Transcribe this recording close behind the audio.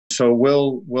So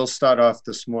we'll start off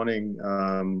this morning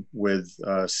with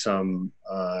some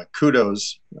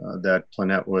kudos that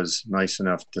Planette was nice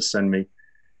enough to send me.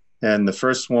 And the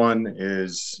first one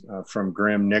is from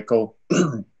Graham Nickel,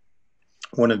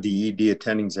 one of the ED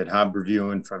attendings at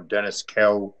Harborview, and from Dennis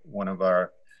Kell, one of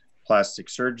our plastic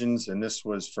surgeons. And this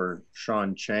was for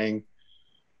Sean Chang.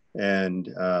 And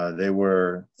they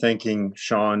were thanking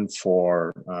Sean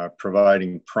for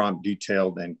providing prompt,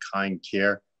 detailed, and kind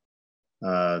care.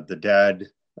 The dad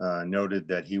noted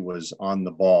that he was on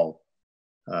the ball.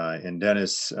 And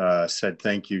Dennis said,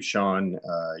 "Thank you, Sean.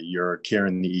 Your care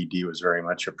in the ED was very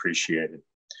much appreciated."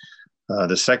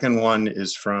 The second one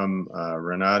is from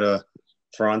Renata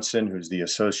Franson, who's the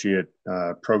Associate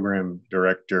Program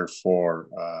Director for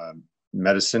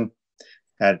Medicine,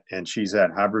 and she's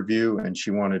at Harborview, and she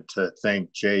wanted to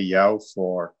thank Jay Yao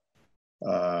for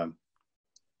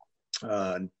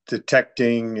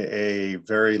detecting a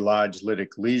very large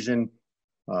lytic lesion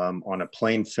on a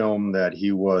plain film that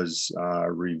he was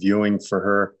reviewing for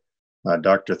her.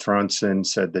 Dr. Thronson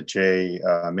said that Jay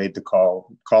made the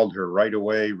call, called her right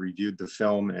away, reviewed the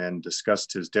film and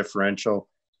discussed his differential,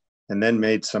 and then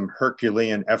made some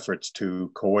Herculean efforts to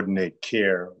coordinate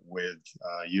care with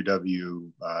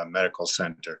UW Medical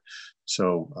Center.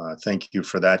 So thank you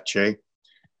for that, Jay.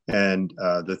 And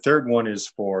the third one is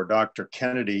for Dr.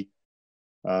 Kennedy,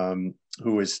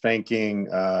 who is thanking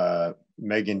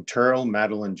Megan Turl,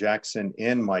 Madeline Jackson,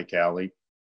 and Mike Alley.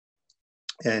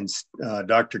 And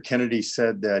Dr. Kennedy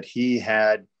said that he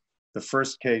had the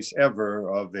first case ever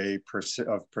of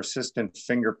persistent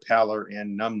finger pallor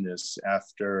and numbness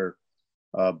after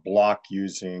a block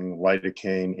using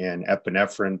lidocaine and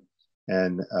epinephrine.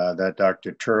 And that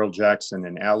Dr. Turl, Jackson,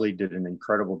 and Alley did an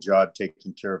incredible job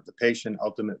taking care of the patient,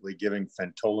 ultimately giving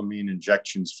phentolamine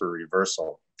injections for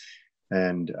reversal.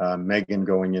 And Megan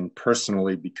going in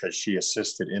personally because she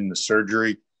assisted in the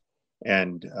surgery.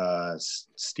 And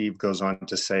Steve goes on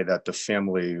to say that the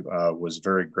family was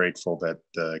very grateful that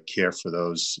the care for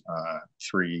those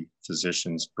three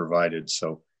physicians provided.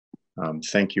 So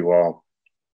thank you all.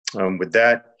 With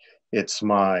that, it's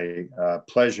my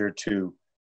pleasure to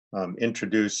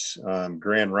introduce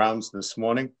Grand Rounds this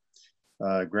morning.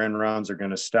 Grand Rounds are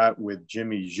going to start with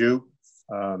Jimmy Zhu,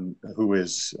 who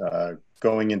is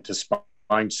going into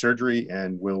spine surgery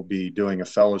and will be doing a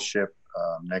fellowship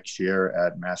next year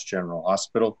at Mass General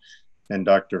Hospital, and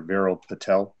Dr. Viral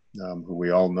Patel, who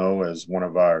we all know as one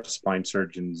of our spine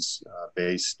surgeons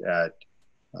based at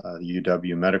the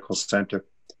UW Medical Center.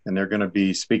 And they're going to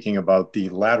be speaking about the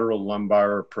lateral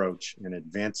lumbar approach and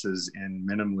advances in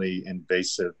minimally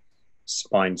invasive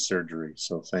spine surgery.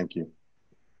 So thank you.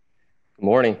 Good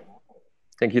morning.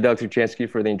 Thank you, Dr. Jansky,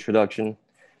 for the introduction.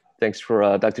 Thanks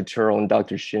for Dr. Turl and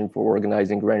Dr. Shin for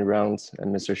organizing Grand Rounds,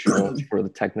 and Mr. Jones for the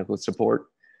technical support.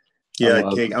 Yeah,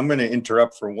 Kate, I'm going to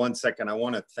interrupt for 1 second. I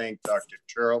want to thank Dr.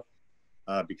 Turl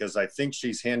because I think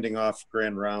she's handing off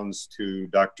Grand Rounds to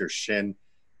Dr. Shin.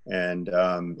 And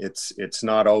it's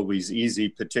not always easy,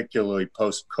 particularly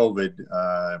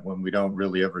post-COVID, when we don't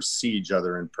really ever see each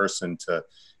other in person, to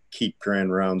keep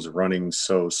Grand Rounds running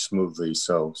so smoothly.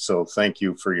 So thank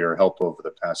you for your help over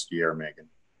the past year, Megan.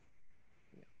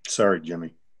 Sorry,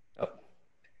 Jimmy. Oh.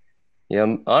 Yeah,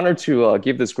 I'm honored to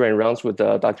give this Grand Rounds with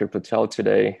Dr. Patel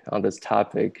today on this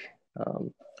topic.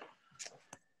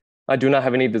 I do not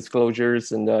have any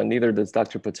disclosures, and neither does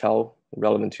Dr. Patel,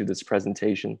 relevant to this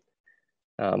presentation.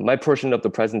 My portion of the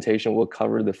presentation will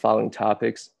cover the following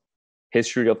topics: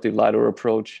 history of the lateral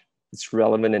approach, its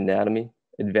relevant anatomy,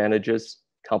 advantages,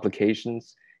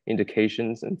 complications,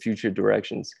 indications, and future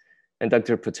directions. And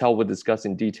Dr. Patel will discuss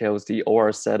in details the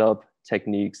OR setup,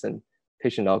 techniques, and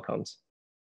patient outcomes.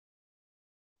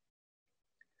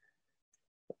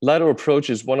 Lateral approach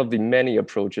is one of the many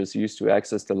approaches used to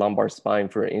access the lumbar spine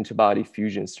for interbody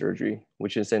fusion surgery,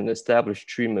 which is an established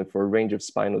treatment for a range of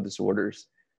spinal disorders.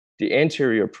 The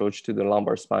anterior approach to the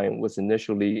lumbar spine was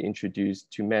initially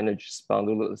introduced to manage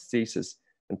spondylolisthesis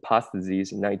and POTS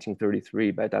disease in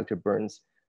 1933 by Dr. Burns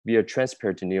via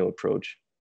transperitoneal approach.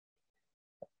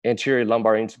 Anterior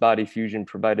lumbar interbody fusion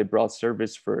provided broad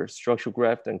service for structural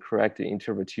graft and corrected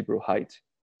intervertebral height.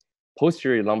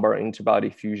 Posterior lumbar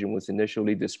interbody fusion was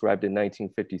initially described in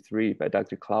 1953 by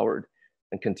Dr. Cloward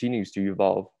and continues to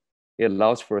evolve. It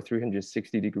allows for a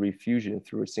 360-degree fusion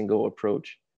through a single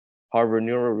approach. However,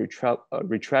 neural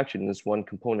retraction is one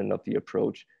component of the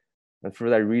approach. And for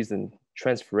that reason,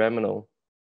 transforaminal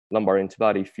lumbar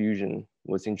interbody fusion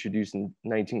was introduced in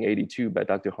 1982 by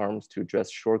Dr. Harms to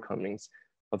address shortcomings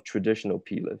of traditional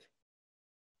PLIF.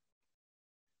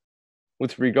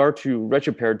 With regard to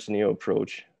retroperitoneal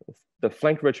approach, the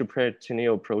flank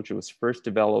retroperitoneal approach was first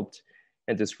developed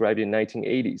and described in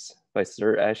 1980s by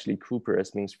Sir Ashley Cooper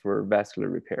as means for vascular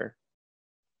repair.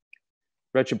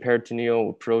 Retroperitoneal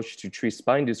approach to treat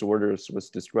spine disorders was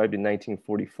described in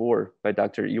 1944 by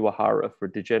Dr. Iwahara for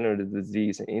degenerative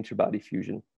disease and interbody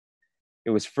fusion.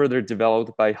 It was further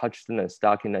developed by Hutchinson and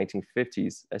Stock in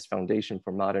 1950s as foundation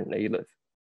for modern ALIF.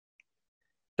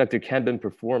 Dr. Camben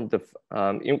performed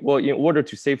in order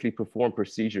to safely perform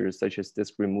procedures such as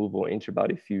disc removal and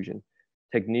interbody fusion,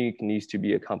 technique needs to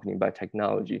be accompanied by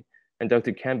technology. And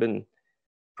Dr. Camben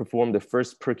performed the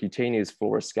first percutaneous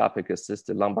fluoroscopic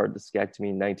assisted lumbar discectomy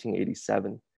in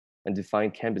 1987 and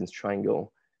defined Camben's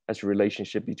triangle as a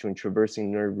relationship between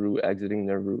traversing nerve root, exiting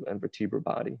nerve root, and vertebral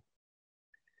body.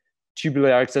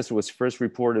 Tubular access was first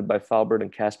reported by Falbert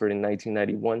and Casper in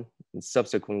 1991, and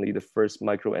subsequently the first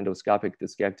microendoscopic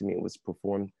discectomy was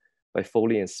performed by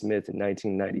Foley and Smith in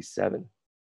 1997.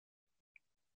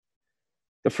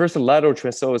 The first lateral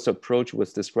transpsoas approach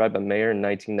was described by Mayer in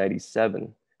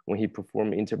 1997 when he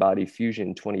performed interbody fusion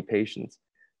in 20 patients.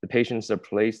 The patients are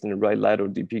placed in the right lateral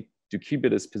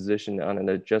decubitus position on an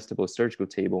adjustable surgical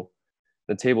table.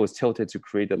 The table is tilted to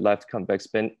create the left convex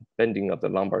bending of the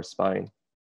lumbar spine.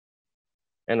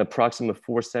 An approximate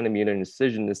 4 centimeter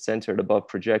incision is centered above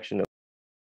projection of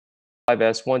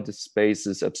 5S1. The space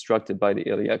is obstructed by the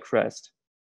iliac crest.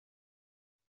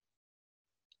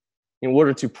 In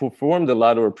order to perform the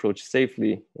lateral approach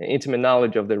safely, an intimate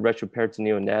knowledge of the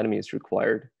retroperitoneal anatomy is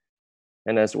required.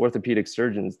 And as orthopedic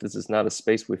surgeons, this is not a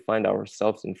space we find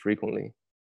ourselves in frequently.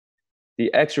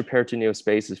 The extraperitoneal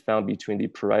space is found between the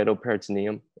parietal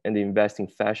peritoneum and the investing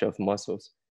fascia of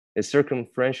muscles. It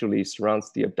circumferentially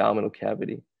surrounds the abdominal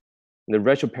cavity. The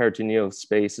retroperitoneal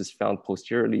space is found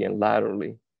posteriorly and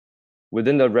laterally.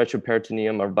 Within the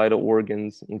retroperitoneum are vital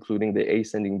organs, including the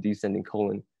ascending, descending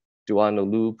colon, duodenal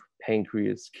loop,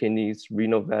 pancreas, kidneys,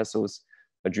 renal vessels,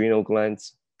 adrenal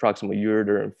glands, proximal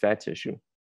ureter, and fat tissue.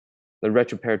 The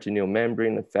retroperitoneal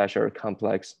membrane and fascia are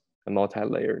complex and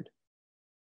multi-layered.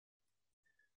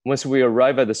 Once we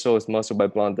arrive at the psoas muscle by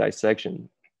blunt dissection,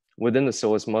 within the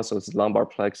psoas muscle is lumbar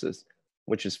plexus,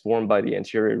 which is formed by the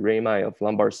anterior rami of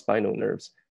lumbar spinal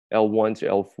nerves, L1 to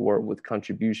L4, with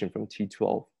contribution from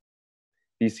T12.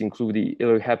 These include the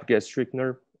iliohypogastric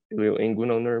nerve,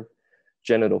 ilioinguinal nerve,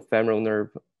 genitofemoral nerve,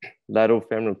 lateral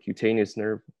femoral cutaneous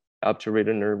nerve,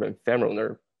 obturator nerve, and femoral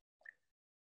nerve.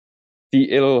 The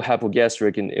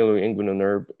iliohypogastric and ilioinguinal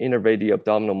nerve innervate the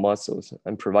abdominal muscles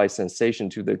and provide sensation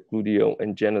to the gluteal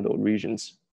and genital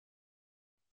regions.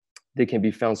 They can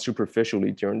be found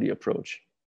superficially during the approach.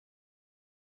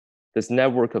 This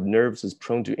network of nerves is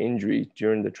prone to injury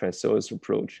during the transpsoas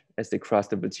approach as they cross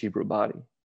the vertebral body.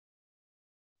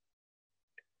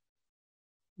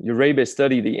 Urabe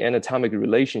studied the anatomic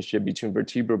relationship between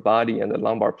vertebral body and the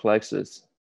lumbar plexus.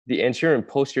 The anterior and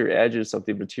posterior edges of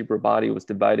the vertebral body was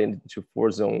divided into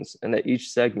 4 zones, and at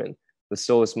each segment, the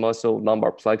psoas muscle,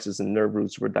 lumbar plexus, and nerve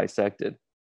roots were dissected.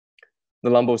 The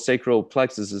lumbosacral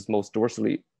plexus is most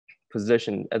dorsally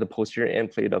positioned at the posterior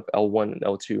end plate of L1 and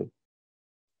L2.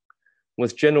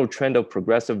 With general trend of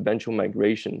progressive ventral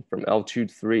migration from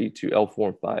L2-3 to L4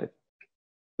 and 5.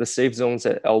 The safe zones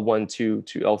at L1-2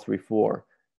 to L3-4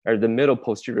 are the middle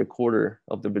posterior quarter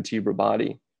of the vertebral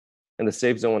body, and the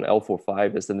safe zone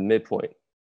L4-5 is in the midpoint.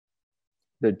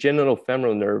 The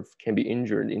genitofemoral nerve can be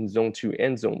injured in zone 2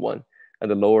 and zone 1 at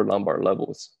the lower lumbar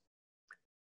levels.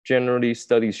 Generally,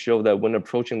 studies show that when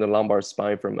approaching the lumbar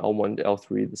spine from L1 to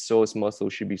L3, the psoas muscle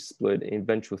should be split in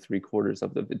ventral 3/4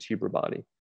 of the vertebral body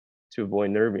to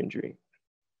avoid nerve injury.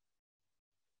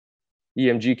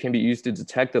 EMG can be used to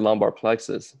detect the lumbar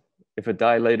plexus. If a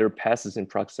dilator passes in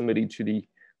proximity to the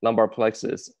lumbar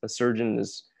plexus, a surgeon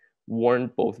is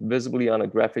warned both visibly on a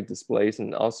graphic displays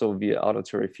and also via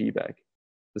auditory feedback.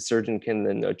 The surgeon can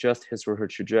then adjust his or her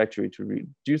trajectory to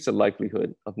reduce the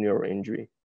likelihood of neural injury.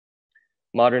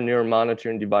 Modern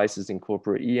neuromonitoring devices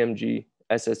incorporate EMG,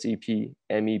 SSEP,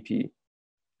 MEP.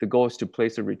 The goal is to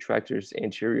place the retractors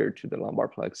anterior to the lumbar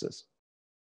plexus.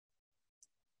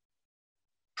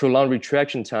 Prolonged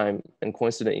retraction time and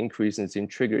coincident increases in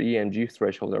trigger EMG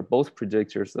threshold are both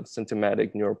predictors of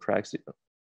symptomatic neuropraxia.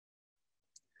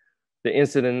 The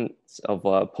incidence of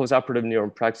postoperative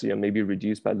neuropraxia may be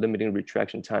reduced by limiting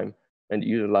retraction time and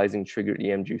utilizing triggered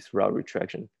EMG throughout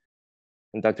retraction.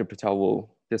 And Dr. Patel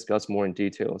will discuss more in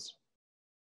details.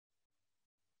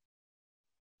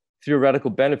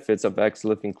 Theoretical benefits of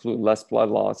XLIF include less blood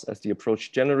loss, as the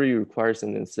approach generally requires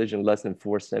an incision less than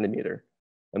 4 centimeters,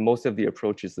 and most of the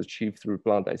approach is achieved through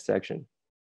blunt dissection.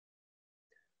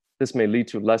 This may lead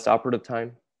to less operative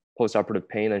time, postoperative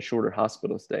pain, and shorter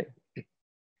hospital stay.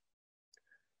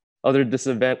 Other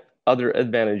Other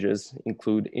advantages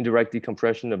include indirect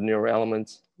decompression of neural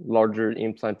elements, larger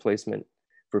implant placement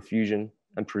for fusion,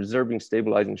 and preserving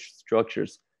stabilizing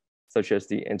structures such as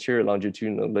the anterior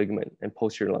longitudinal ligament and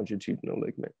posterior longitudinal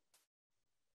ligament.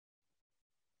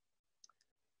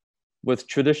 With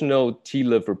traditional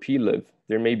T-LIF or P-LIF,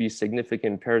 there may be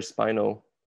significant paraspinal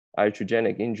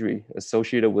iatrogenic injury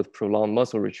associated with prolonged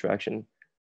muscle retraction.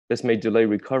 This may delay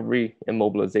recovery and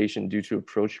mobilization due to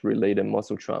approach-related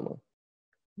muscle trauma.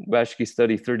 Washke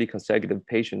studied 30 consecutive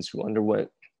patients who underwent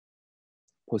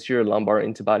posterior lumbar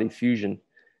interbody fusion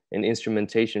and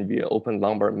instrumentation via open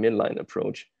lumbar midline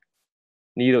approach.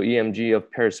 Needle EMG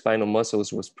of paraspinal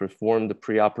muscles was performed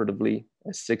preoperatively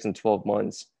at 6 and 12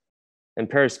 months, and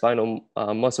paraspinal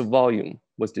muscle volume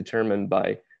was determined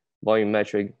by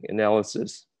volumetric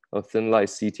analysis of thin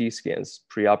light CT scans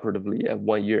preoperatively at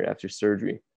 1 year after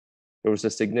surgery. There was a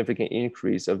significant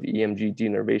increase of EMG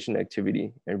denervation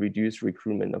activity and reduced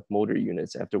recruitment of motor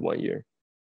units after 1 year.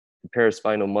 The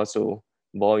paraspinal muscle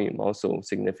volume also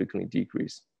significantly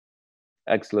decreased.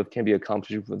 XLIF can be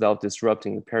accomplished without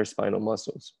disrupting the paraspinal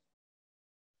muscles.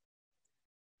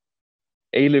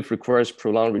 ALIF requires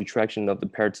prolonged retraction of the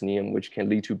peritoneum, which can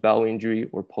lead to bowel injury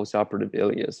or postoperative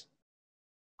ileus.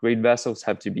 Great vessels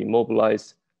have to be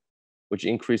mobilized, which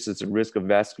increases the risk of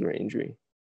vascular injury.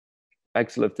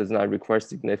 XLIF does not require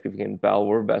significant bowel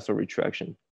or vessel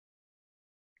retraction.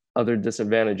 Other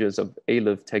disadvantages of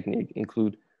ALIF technique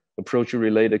include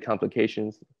approach-related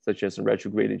complications, such as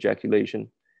retrograde ejaculation,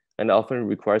 and often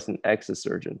requires an access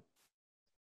surgeon.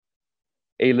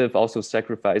 ALIF also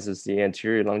sacrifices the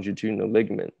anterior longitudinal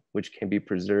ligament, which can be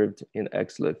preserved in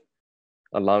XLIF,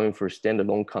 allowing for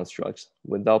standalone constructs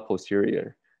without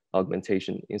posterior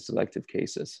augmentation in selective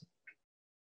cases.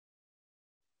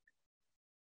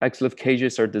 XLIF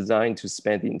cages are designed to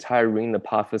span the entire ring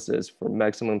apophysis for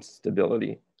maximum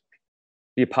stability.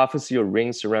 The apophyseal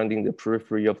ring surrounding the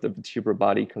periphery of the vertebral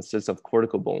body consists of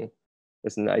cortical bone.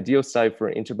 It's an ideal site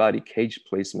for interbody cage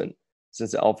placement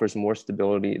since it offers more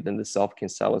stability than the soft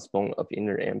cancellous bone of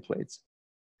inner end plates.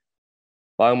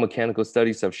 Biomechanical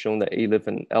studies have shown that ALIF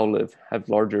and LLIF have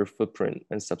larger footprint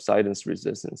and subsidence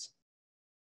resistance.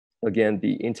 Again,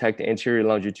 the intact anterior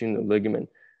longitudinal ligament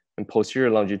and posterior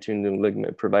longitudinal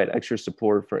ligament provide extra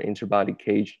support for interbody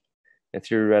cage and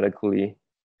theoretically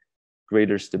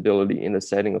greater stability in the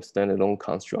setting of standalone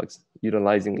constructs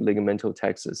utilizing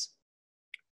ligamentotaxis.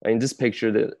 In this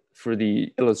picture, for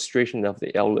the illustration of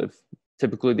the LLIF,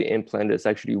 typically the implant is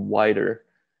actually wider,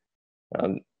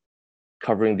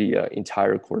 covering the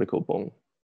entire cortical bone.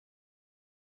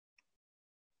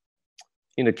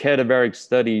 In a cadaveric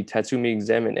study, Tatsumi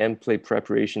examined end plate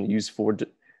preparation used 4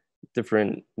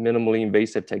 different minimally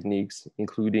invasive techniques,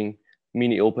 including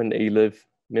mini open ALIF,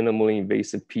 minimally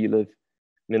invasive PLIF,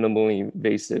 minimally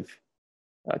invasive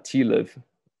TLIF,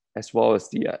 as well as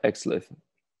the XLIF.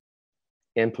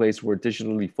 End plates were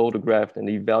digitally photographed and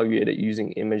evaluated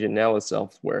using image analysis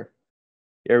software.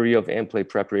 The area of end plate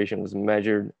preparation was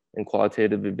measured and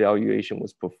qualitative evaluation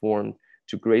was performed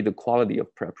to grade the quality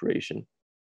of preparation.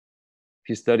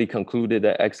 His study concluded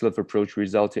that XLIF approach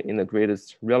resulted in the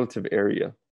greatest relative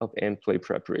area of end plate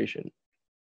preparation.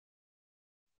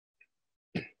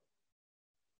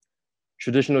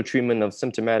 Traditional treatment of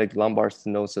symptomatic lumbar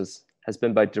stenosis has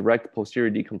been by direct posterior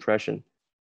decompression,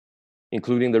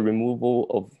 including the removal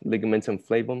of ligamentum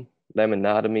flavum,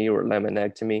 laminotomy or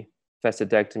laminectomy,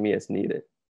 facetectomy as needed.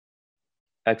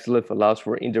 XLIF allows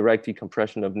for indirect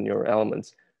decompression of neural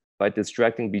elements by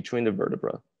distracting between the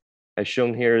vertebrae. As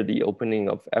shown here, the opening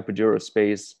of epidural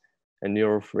space and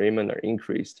neural foramen are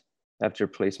increased after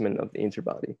placement of the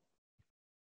interbody.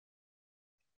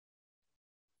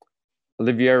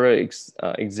 Oliveira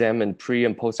examined pre-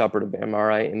 and postoperative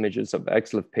MRI images of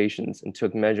XLIF patients and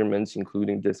took measurements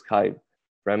including disc height,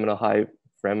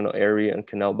 foraminal area, and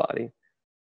canal body.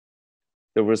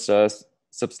 There was a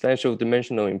substantial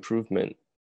dimensional improvement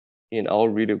in all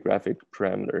radiographic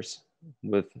parameters,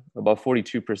 with about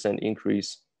 42%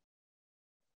 increase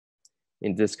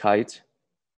in disc height,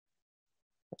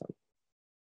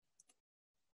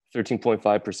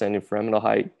 13.5% in foraminal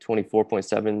height,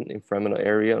 24.7% in foraminal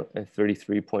area, and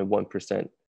 33.1%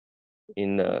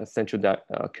 in central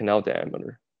canal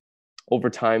diameter. Over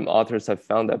time, authors have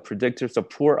found that predictors of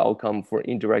poor outcome for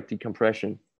indirect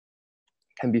decompression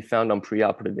can be found on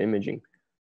preoperative imaging,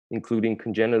 including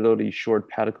congenitally short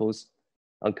pedicles,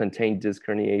 uncontained disc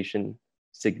herniation,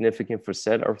 significant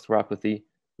facet arthropathy,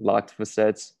 locked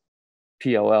facets,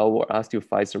 PLL or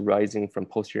osteophytes arising from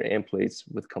posterior end plates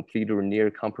with complete or near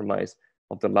compromise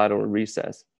of the lateral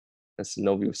recess and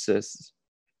synovial cysts.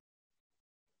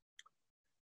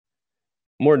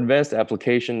 More advanced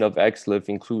application of XLIF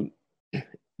include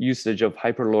usage of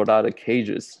hyperlordotic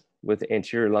cages with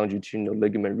anterior longitudinal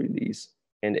ligament release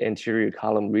and anterior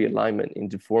column realignment in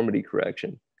deformity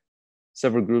correction.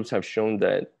 Several groups have shown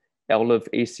that LLIF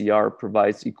ACR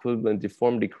provides equivalent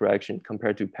deformity correction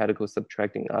compared to pedicle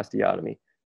subtracting osteotomy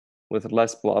with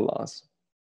less blood loss.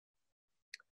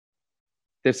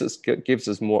 This gives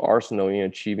us more arsenal in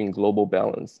achieving global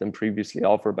balance than previously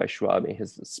offered by Schwab in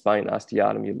his spine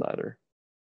osteotomy letter.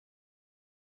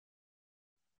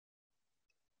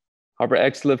 However,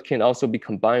 XLIF can also be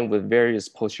combined with various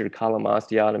posterior column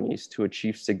osteotomies to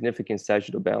achieve significant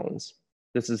sagittal balance.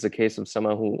 This is the case of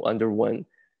someone who underwent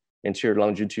anterior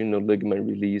longitudinal ligament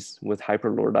release with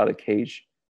hyperlordotic cage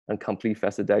and complete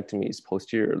fascicectomies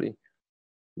posteriorly.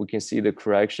 We can see the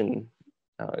correction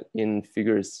in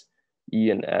figures E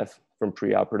and F from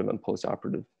preoperative and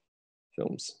postoperative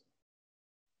films.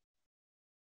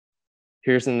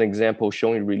 Here's an example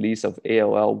showing release of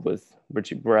ALL with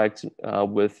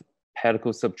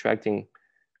pedicle subtracting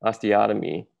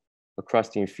osteotomy across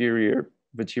the inferior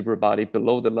vertebral body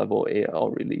below the level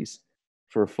AL release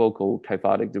for focal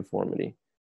kyphotic deformity.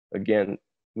 Again,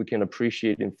 we can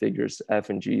appreciate in figures F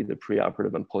and G the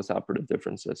preoperative and postoperative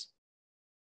differences.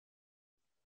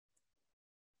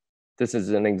 This is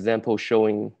an example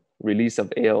showing release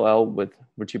of ALL with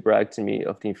vertebrectomy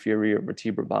of the inferior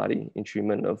vertebral body in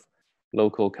treatment of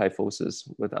local kyphosis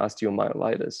with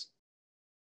osteomyelitis.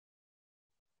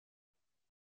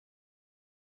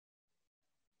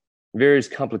 Various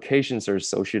complications are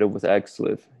associated with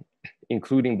XLIF,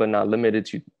 including but not limited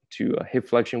to hip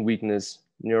flexion weakness,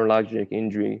 neurologic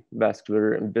injury,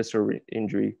 vascular and visceral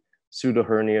injury,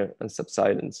 pseudohernia, and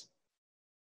subsidence.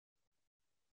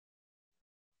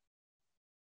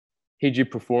 Heiji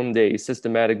performed a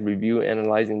systematic review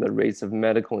analyzing the rates of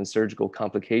medical and surgical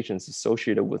complications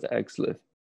associated with XLIF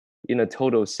in a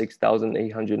total of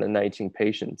 6,819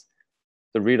 patients.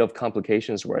 The rate of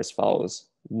complications were as follows: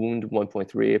 wound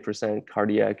 1.38%,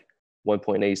 cardiac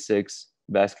 1.86%,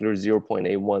 vascular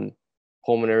 0.81%,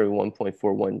 pulmonary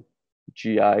 1.41%,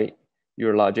 GI,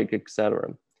 urologic,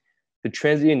 etc. The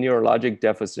transient neurologic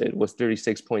deficit was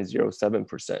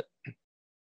 36.07%.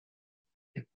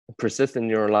 Persistent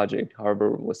neurologic,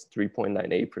 however, was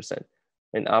 3.98%.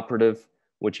 And operative,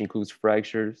 which includes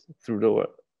fractures,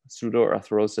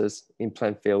 pseudoarthrosis,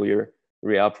 implant failure,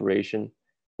 reoperation,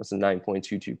 was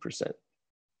 9.22%.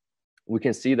 We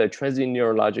can see that transient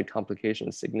neurologic complication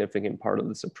is a significant part of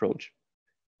this approach,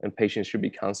 and patients should be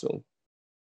counseled.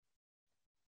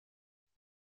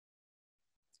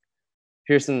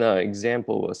 Here's an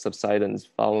example of subsidence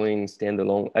following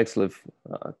standalone XLIF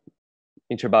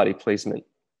interbody placement.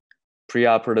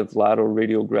 Preoperative lateral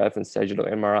radiograph and sagittal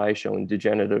MRI showing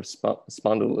degenerative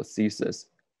spondylolisthesis,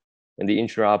 and the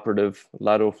intraoperative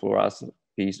lateral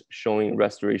fluoroscopy showing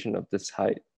restoration of this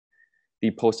height.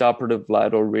 The postoperative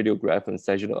lateral radiograph and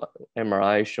sagittal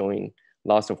MRI showing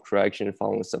loss of correction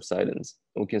following subsidence.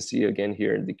 And we can see again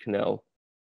here the canal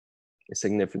is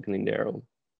significantly narrow.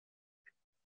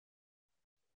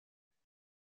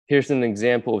 Here's an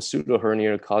example of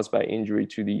pseudohernia caused by injury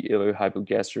to the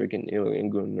iliohypogastric and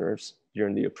ilioinguinal nerves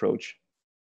during the approach.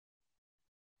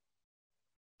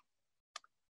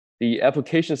 The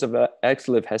applications of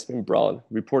XLIF has been broad.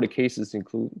 Reported cases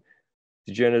include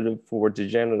degenerative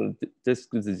disc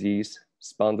disease,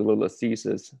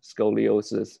 spondylolisthesis,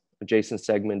 scoliosis, adjacent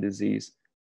segment disease,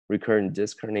 recurrent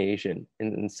disc herniation,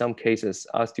 and in some cases,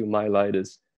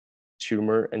 osteomyelitis,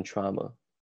 tumor, and trauma.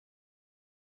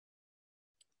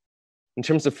 In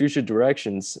terms of future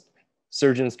directions,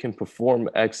 surgeons can perform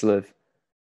XLIF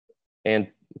and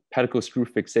pedicle screw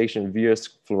fixation via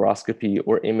fluoroscopy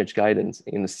or image guidance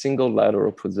in a single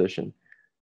lateral position.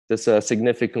 This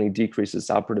significantly decreases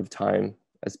operative time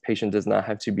as patient does not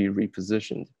have to be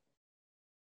repositioned.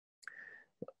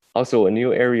 Also, a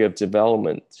new area of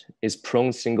development is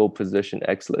prone single position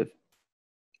XLIF.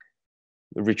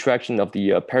 The retraction of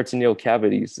the peritoneal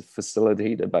cavity is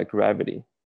facilitated by gravity.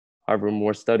 However,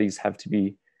 more studies have to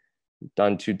be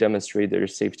done to demonstrate their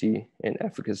safety and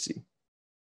efficacy.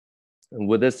 And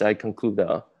with this, I conclude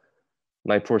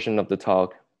my portion of the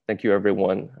talk. Thank you,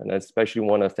 everyone. And I especially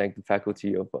want to thank the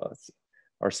faculty of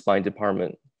our spine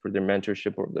department for their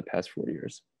mentorship over the past 4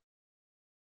 years.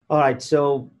 All right,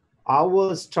 so I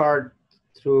will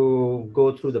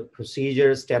go through the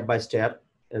procedure step by step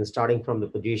and starting from the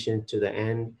position to the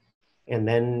end, and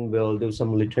then we'll do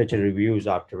some literature reviews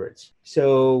afterwards.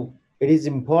 So it is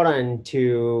important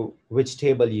to which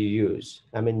table you use.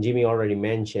 I mean, Jimmy already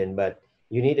mentioned, but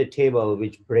you need a table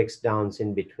which breaks down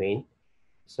in between.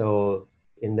 So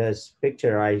in this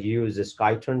picture, I use a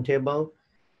SkyTurn table,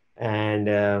 and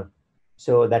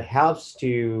So that helps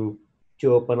to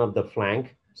open up the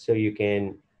flank. So you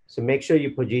can, so make sure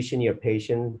you position your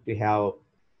patient to have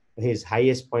his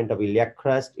highest point of iliac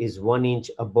crest is 1 inch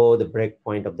above the break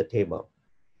point of the table.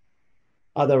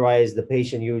 Otherwise, the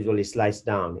patient usually slides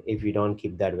down if you don't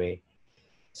keep that way.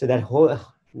 So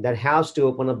that helps to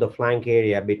open up the flank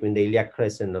area between the iliac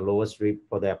crest and the lowest rib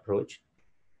for the approach.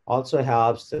 Also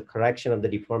helps the correction of the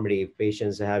deformity if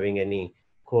patients are having any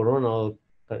coronal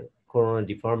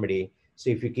deformity. So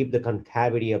if you keep the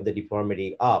concavity of the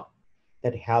deformity up,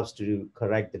 that helps to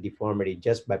correct the deformity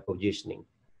just by positioning.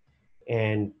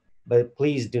 But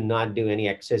please do not do any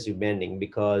excessive bending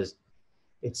because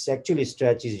it actually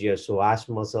stretches your psoas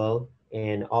muscle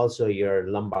and also your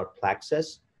lumbar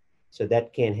plexus. So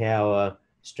that can have a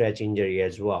stretch injury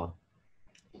as well.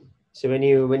 So when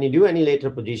you do any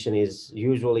lateral position is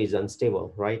usually is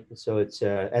unstable, right? So it's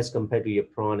as compared to your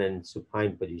prone and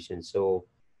supine position. So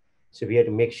we have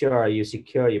to make sure you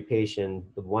secure your patient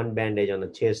with one bandage on the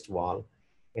chest wall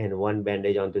and one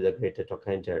bandage onto the greater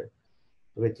trochanter.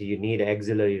 With you need an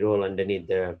axillary roll underneath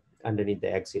the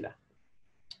axilla.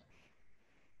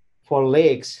 For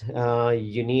legs,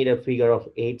 you need a figure of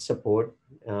 8 support,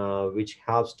 which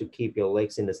helps to keep your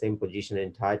legs in the same position the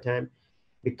entire time.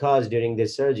 Because during the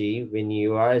surgery, when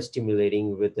you are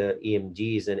stimulating with the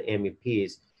EMGs and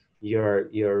MEPs,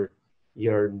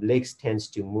 your legs tends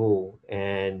to move,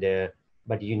 and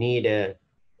but you need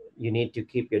to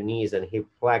keep your knees and hip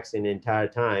flexed in the entire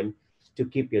time to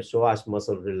keep your psoas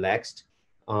muscle relaxed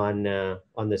on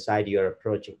the side you're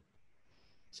approaching.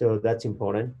 So that's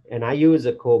important. And I use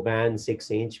a Coban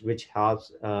 6-inch, which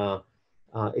helps.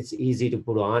 It's easy to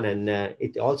put on, and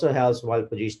it also helps while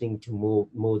positioning to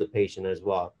move the patient as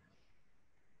well.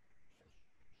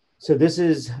 So this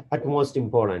is utmost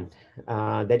important,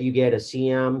 that you get a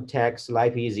CM, TEX,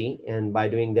 life easy, and by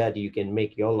doing that, you can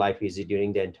make your life easy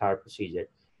during the entire procedure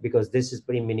because this is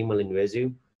pretty minimal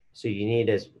invasive. So you need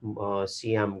a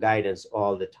CM guidance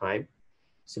all the time.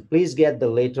 So please get the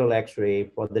lateral x-ray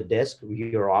for the disc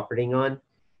you're operating on.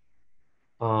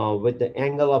 With the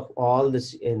angle of all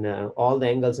the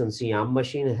angles in CM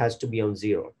machine, it has to be on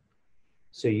 0.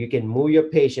 So you can move your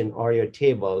patient or your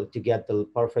table to get the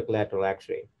perfect lateral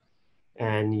x-ray.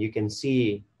 And you can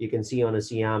see on a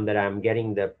CM that I'm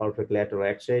getting the perfect lateral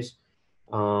x-rays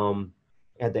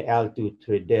at the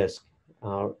L2-3 disc.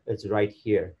 It's right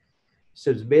here.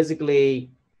 So it's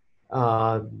basically,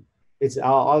 I'll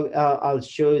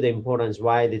show you the importance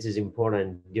why this is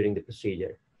important during the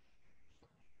procedure.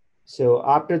 So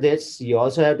after this, you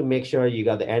also have to make sure you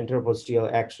got the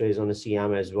anteroposterior x-rays on the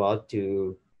CM as well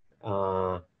to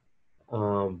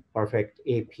perfect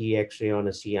AP x-ray on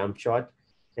a CM shot.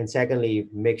 And secondly,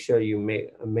 make sure you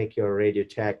make your radio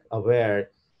tech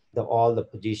aware of all the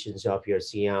positions of your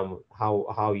CM,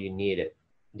 how you need it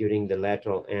during the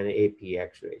lateral and AP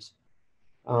x-rays.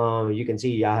 You can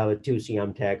see I have 2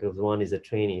 CM tech, one is a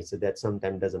trainee, so that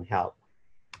sometimes doesn't help.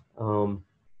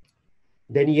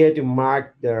 Then you have to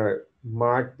mark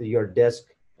your disc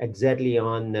exactly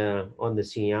on the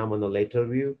CM on the lateral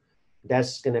view.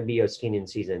 That's gonna be your skin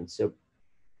incision. So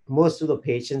most of the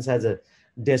patients has a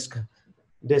disc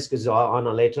is on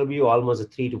a lateral view,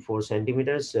 almost 3 to 4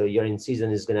 centimeters. So your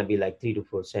incision is gonna be like 3 to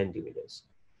 4 centimeters.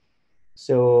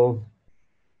 So,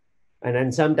 and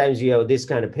then sometimes you have this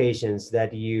kind of patients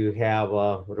that you have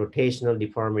a rotational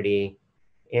deformity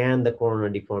and the coronal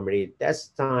deformity. That's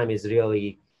time is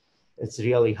it's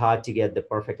really hard to get the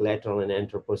perfect lateral and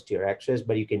anteroposterior x-rays,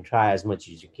 but you can try as much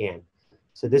as you can.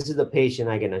 So this is the patient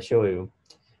I'm gonna show you.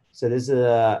 So this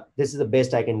is the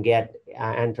best I can get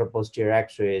anteroposterior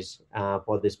x-rays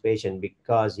for this patient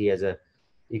because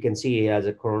you can see he has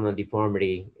a coronal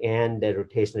deformity and the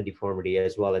rotational deformity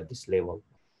as well at this level.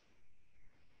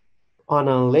 On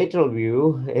a lateral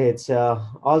view, it's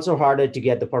also harder to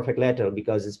get the perfect lateral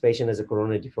because this patient has a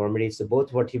coronal deformity. So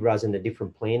both vertebrae in a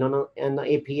different plane on an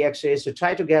AP x-ray. So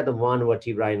try to get the one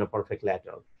vertebra in a perfect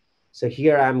lateral. So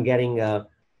here I'm getting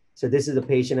so this is the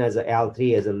patient as a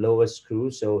L3 as a lowest screw.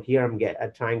 So here I'm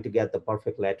trying to get the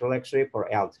perfect lateral x-ray for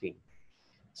L3.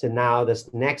 So now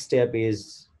this next step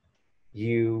is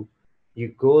you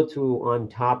go through on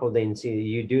top of the incision,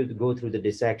 you do go through the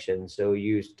dissection. So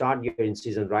you start your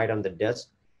incision right on the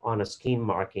disc on a skin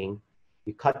marking.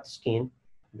 You cut the skin,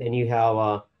 then you have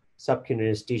a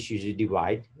subcutaneous tissues you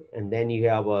divide, and then you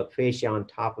have a fascia on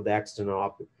top of the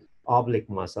external oblique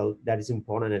muscle. That is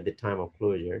important at the time of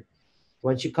closure.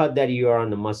 Once you cut that, you are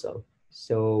on the muscle.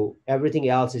 So everything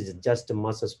else is just a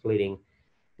muscle splitting,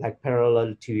 like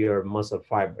parallel to your muscle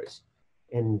fibers.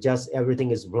 And just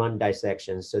everything is blunt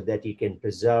dissection so that you can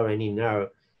preserve any nerve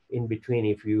in between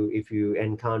if you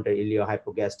encounter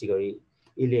iliohypogastric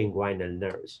ilioinguinal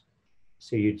nerves.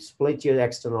 So you split your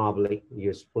external oblique,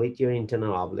 you split your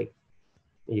internal oblique,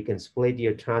 you can split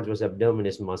your transverse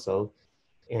abdominis muscle,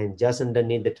 and just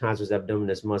underneath the transverse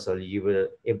abdominis muscle,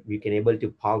 you can able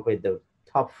to palpate the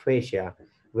top fascia,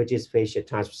 which is fascia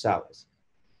transversalis.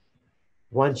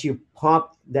 Once you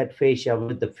pop that fascia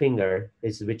with the finger,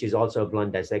 which is also a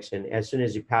blunt dissection, as soon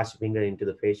as you pass your finger into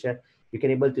the fascia, you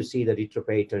can able to see the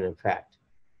retroperitoneal fat.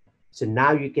 So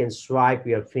now you can swipe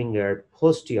your finger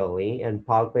posteriorly and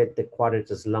palpate the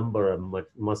quadratus lumbar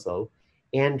muscle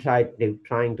and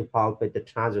trying to palpate the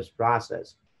transverse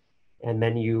process. And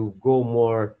then you go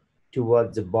more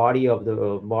towards the body of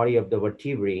the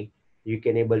vertebrae, you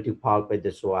can able to palpate the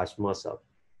psoas muscle.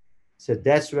 So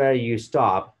that's where you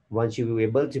stop. Once you're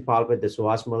able to palpate the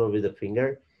psoas muscle with the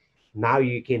finger, now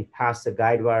you can pass the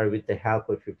guide wire with the help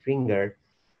of your finger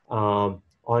on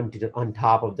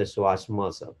top of the psoas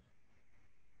muscle.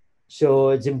 So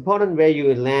it's important where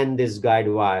you land this guide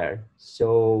wire.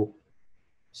 So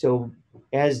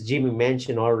as Jimmy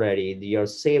mentioned already, your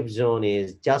safe zone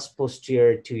is just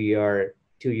posterior to your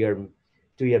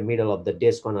middle of the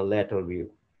disc on a lateral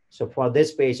view. So for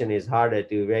this patient, it's harder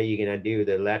to where you're gonna do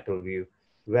the lateral view,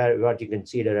 what you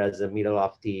consider as the middle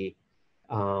of the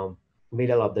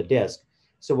disc.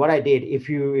 So what I did, if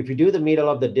you do the middle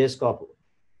of the disc of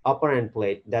upper end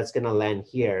plate, that's gonna land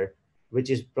here, which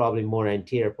is probably more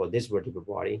anterior for this vertebral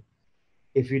body.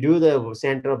 If you do the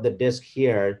center of the disc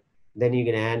here, then you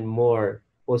can add more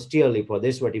posteriorly for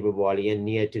this vertebral body and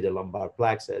near to the lumbar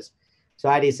plexus. So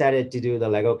I decided to do the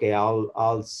okay,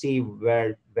 I'll see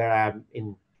where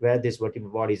these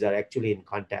vertebral bodies are actually in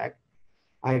contact.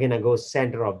 I'm gonna go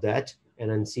center of that and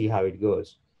then see how it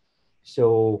goes.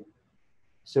 So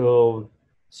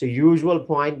usual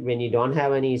point when you don't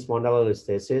have any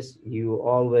spondylolisthesis, you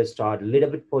always start a little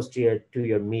bit posterior to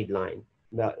your midline,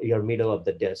 your middle of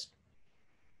the disc.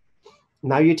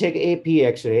 Now you take AP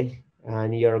X-ray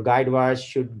and your guide wires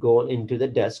should go into the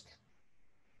disc.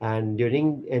 And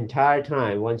during the entire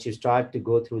time, once you start to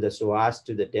go through the psoas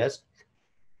to the disc,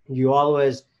 you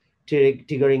always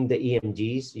triggering the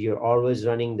EMGs. You're always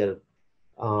running the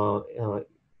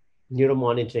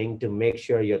neuromonitoring to make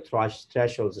sure your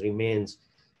thresholds remains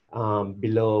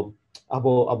above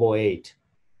 8.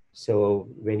 So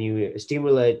when you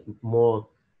stimulate more,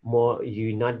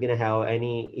 you're not gonna have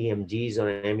any EMGs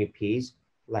or MEPs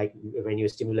like when you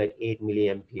stimulate 8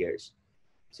 milliamperes.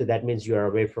 So that means you are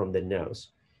away from the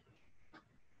nose.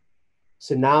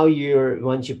 So now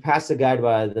once you pass the guide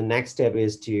wire, the next step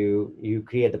is you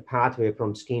create the pathway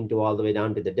from skin to all the way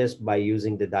down to the disc by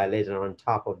using the dilator on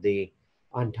top of the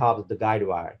guide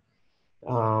wire.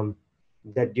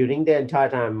 That during the entire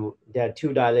time, there are 2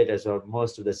 dilators, or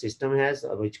most of the system has,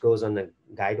 which goes on the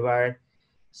guide wire.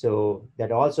 So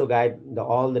that also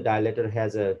all the dilator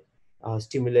has a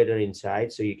stimulator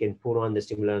inside. So you can put on the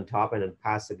stimulator on top and then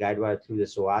pass the guide wire through the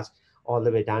psoas all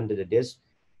the way down to the disc.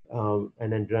 And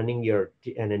then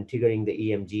triggering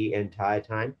the EMG entire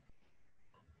time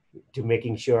to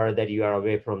making sure that you are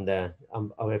away from the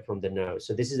nerve.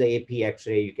 So this is the AP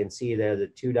X-ray. You can see there the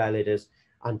 2 dilators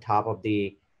on top of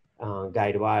the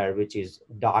guide wire, which is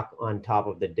docked on top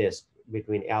of the disc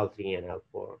between L3 and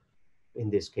L4 in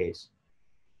this case.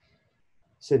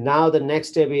 So now the next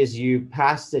step is you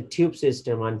pass the tube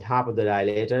system on top of the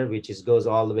dilator, which goes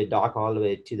all the way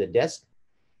to the disc.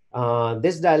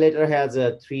 This dilator has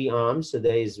 3 arms. So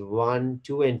there is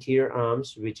 2 anterior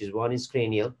arms, which is one is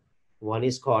cranial, one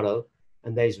is caudal,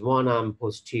 and there is 1 arm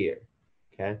posterior,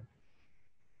 okay?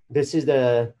 This is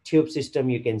the tube system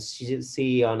you can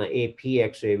see on an AP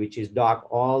X-ray, which is docked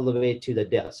all the way to the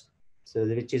disc. So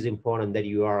which is important that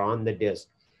you are on the disc,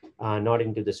 not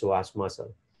into the psoas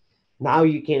muscle. Now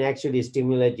you can actually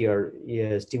stimulate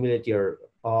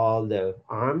all the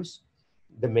arms,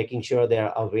 making sure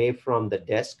they're away from the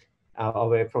disc,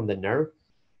 away from the nerve.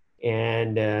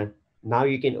 And now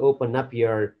you can widen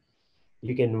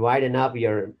up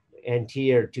your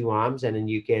anterior 2 arms, and then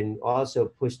you can also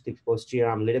push the posterior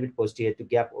arm a little bit posterior to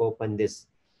gap open this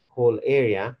whole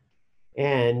area.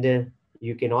 And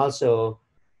you can also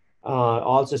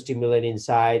stimulate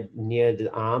inside near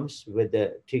the arms with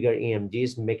the trigger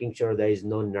EMGs, making sure there is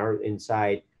no nerve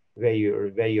inside where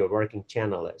your working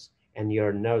channel is, and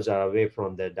your nerves are away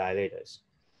from the dilators.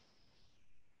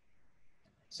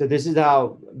 So this is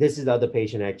the other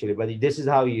patient actually, but this is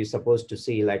how you're supposed to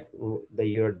see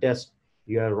your disc.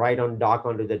 You're right on dock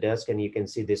onto the disc, and you can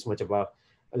see this much about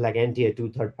like anterior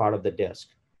 2/3 part of the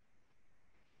disc.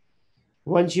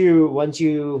 Once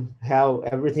you have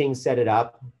everything set it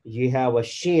up, you have a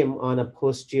shim on a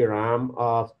posterior arm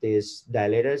of this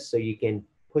dilator, so you can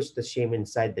push the shim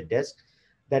inside the disc.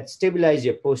 that stabilize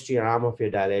your posterior arm of your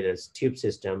dilator's tube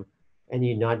system, and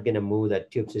you're not gonna move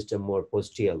that tube system more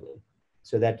posteriorly.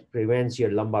 So that prevents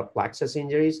your lumbar plexus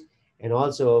injuries. And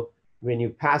also when you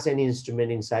pass any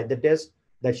instrument inside the disc,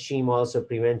 that shim also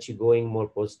prevents you going more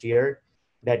posterior,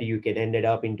 that you can end it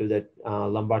up into the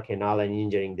lumbar canal and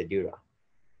injuring the dura.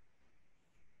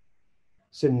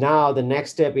 So now the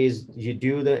next step is you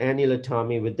do the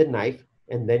annulotomy with the knife,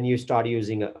 and then you start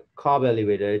using a Cobb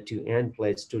elevator to end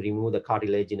plates to remove the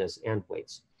cartilaginous end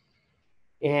plates.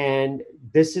 And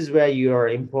this is where you are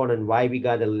important, why we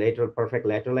got a perfect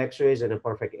lateral x-rays and a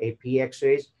perfect AP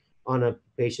x-rays on a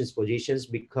patient's positions,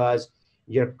 because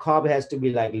your Cobb has to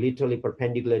be like literally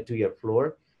perpendicular to your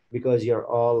floor, because your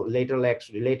all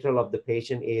lateral of the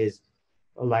patient is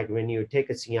like when you take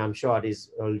a Siam shot,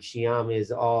 Siam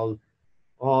is all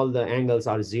the angles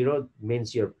are zero,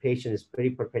 means your patient is pretty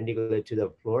perpendicular to the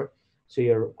floor. So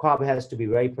your Cobb has to be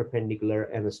very perpendicular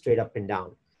and straight up and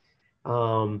down.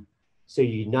 So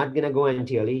you're not gonna go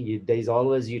anteriorly. There's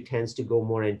always, you tends to go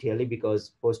more anteriorly,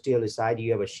 because posterior side,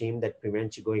 you have a shim that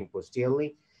prevents you going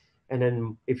posteriorly. And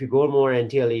then if you go more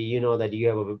anteriorly, you know that you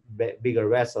have a bigger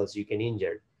vessels, you can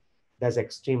injure. That's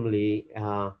extremely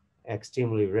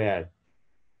rare,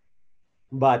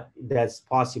 but that's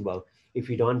possible if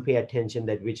you don't pay attention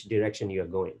that which direction you're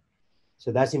going.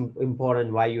 So that's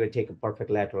important why you would take a perfect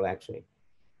lateral x-ray.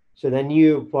 So then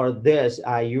for this,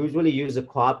 I usually use a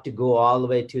Cobb to go all the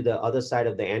way to the other side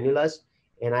of the annulus,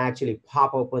 and I actually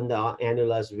pop open the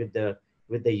annulus with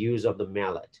the use of the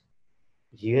mallet.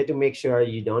 You have to make sure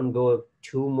you don't go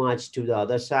too much to the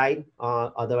other side,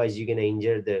 otherwise you're gonna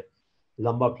injure the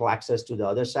lumbar plexus to the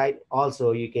other side.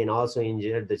 Also, you can also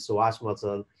injure the psoas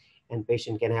muscle, and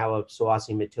patient can have a psoas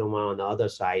hematoma on the other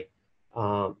side,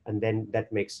 and then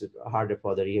that makes it harder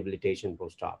for the rehabilitation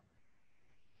post-op.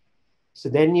 So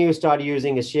then you start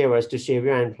using a shavers to shave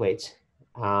your end plates.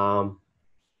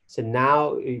 So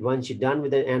now once you're done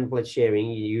with the end plate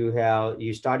shaving,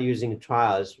 you start using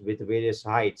trials with various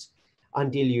heights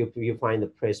until you find the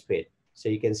press fit. So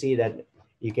you can see that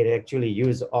you can actually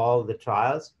use all the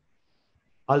trials.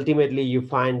 Ultimately, you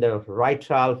find the right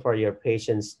trial for your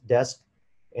patient's disc,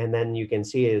 and then you can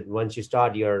see it once you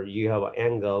start you have an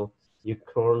angle, your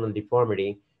coronal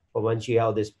deformity. But once you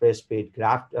have this press fit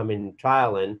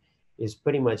trial in, is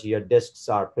pretty much your discs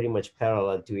are pretty much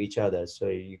parallel to each other. So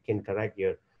you can correct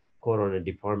your coronal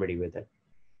deformity with it.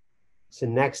 So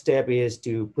next step is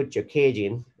to put your cage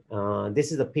in.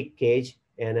 This is a PIC cage,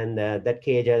 and then that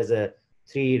cage has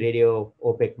 3 radio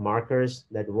opaque markers,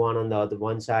 that one on the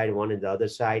one side, one on the other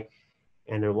side,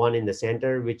 and then one in the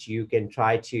center, which you can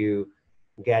try to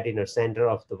get in the center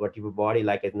of the vertebral body,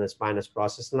 like in the spinous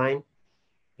process line.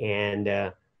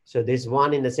 And so this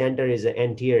one in the center is an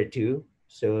anterior too.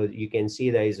 So you can see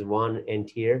there is one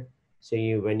anterior. So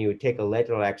when you take a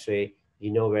lateral x-ray, you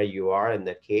know where you are in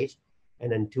the cage. And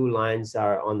then 2 lines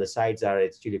are on the sides are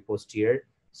actually posterior.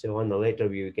 So on the lateral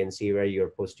view, you can see where your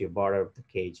posterior border of the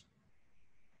cage.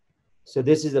 So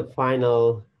this is the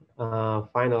final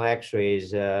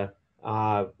x-rays.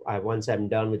 Once I'm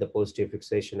done with the posterior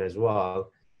fixation as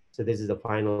well. So this is the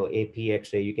final AP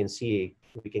x-ray. You can see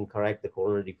we can correct the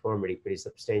coronal deformity pretty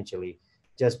substantially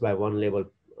just by one level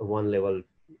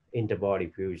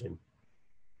interbody fusion.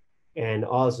 And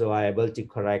also I'm able to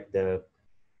correct the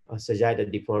sagittal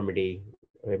deformity,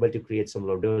 able to create some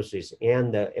lordosis,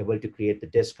 and able to create the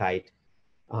disc height,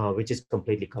 which is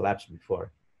completely collapsed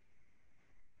before.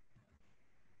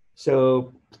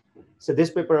 So this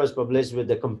paper was published with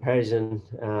the comparison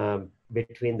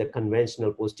between the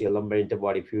conventional posterior lumbar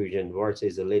interbody fusion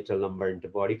versus the lateral lumbar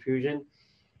interbody fusion.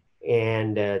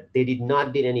 And they did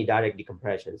not did any direct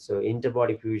decompression. So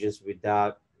interbody fusions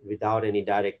without any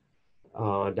direct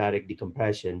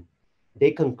decompression,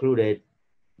 they concluded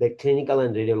that clinical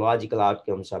and radiological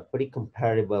outcomes are pretty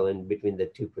comparable in between the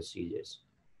 2 procedures.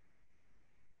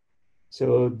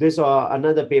 So this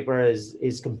another paper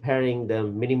is comparing the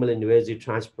minimal invasive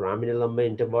transpyramidal lumbar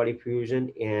interbody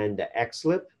fusion and the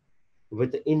XLIP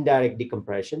with the indirect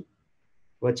decompression,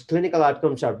 which clinical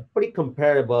outcomes are pretty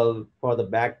comparable for the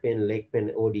back pain, leg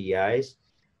pain, ODIs.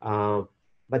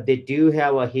 But they do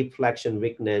have a hip flexion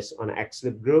weakness on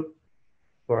XLIP group,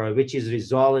 which is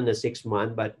resolved in the 6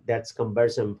 months, but that's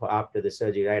cumbersome for after the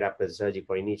surgery, right after the surgery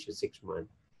for initial 6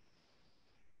 months.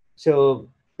 So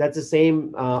that's the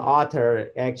same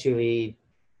author actually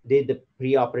did the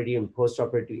preoperative and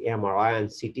postoperative MRI and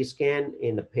CT scan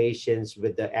in the patients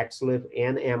with the XLIF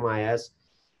and MIS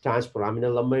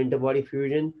transpyramidal lumbar interbody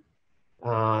fusion.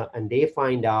 And they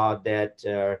find out that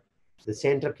the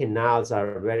central canals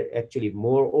are actually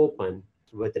more open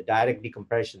with the direct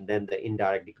decompression than the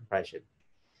indirect decompression.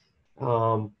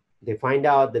 They find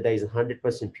out that there is a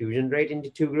 100% fusion rate into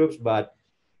two groups, but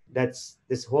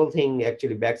this whole thing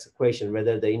actually begs the question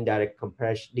whether the indirect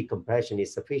decompression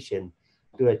is sufficient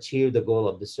to achieve the goal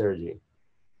of the surgery.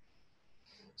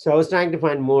 So I was trying to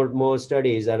find more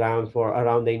studies around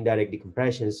the indirect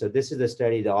decompression. So this is the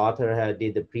study the author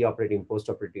did the preoperative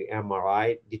postoperative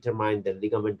MRI, determined the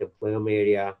ligamentum phloem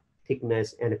area,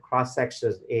 thickness, and a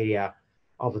cross-section area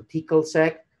of a thecal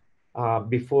sac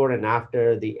before and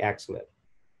after the XLIF.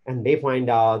 And they find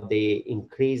out they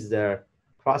increase the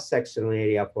cross-sectional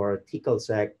area for thecal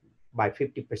sac by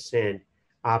 50%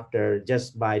 after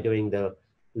just by doing the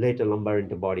lateral lumbar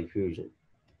interbody fusion.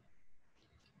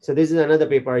 So this is another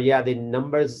paper. Yeah, the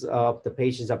numbers of the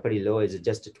patients are pretty low. It's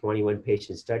just a 21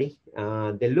 patient study.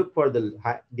 They look for the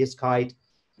disc height,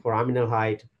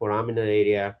 foraminal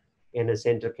area, and a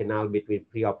central canal between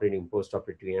preoperative and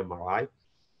postoperative MRI.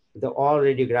 All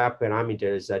radiograph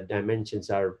parameters,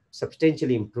 dimensions are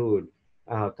substantially improved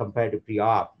compared to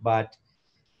pre-op, but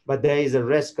there is a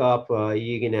risk of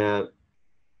you're gonna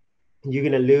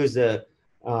lose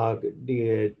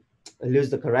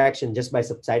the correction just by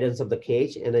subsidence of the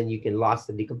cage, and then you can lose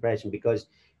the decompression because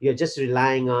you're just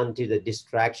relying on to the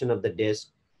distraction of the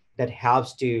disc that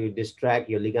helps to distract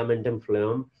your ligamentum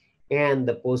phloem and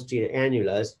the posterior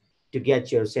annulus to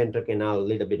get your central canal a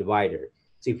little bit wider.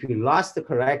 So if you lost the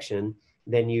correction,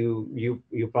 then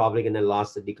you're probably gonna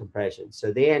lose the decompression.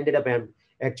 So they ended up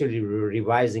actually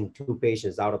revising 2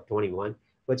 patients out of 21,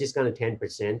 which is kind of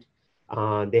 10%.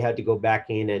 They had to go back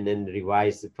in and then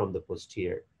revise it from the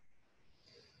posterior.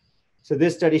 So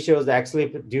this study shows the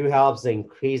XLIF do helps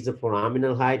increase the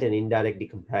foraminal height and indirect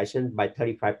decompression by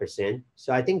 35%.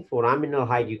 So I think foraminal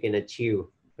height you can achieve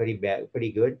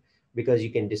pretty good because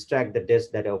you can distract the disc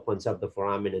that opens up the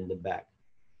foramen in the back.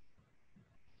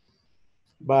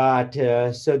 But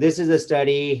so this is a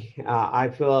study I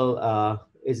feel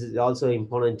is also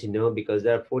important to know because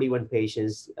there are 41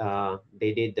 patients.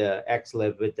 They did the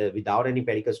XLIF without any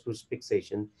pedicle screw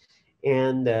fixation,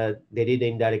 and they did the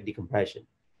indirect decompression.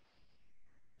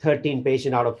 13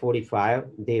 patients out of 45,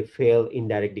 they fail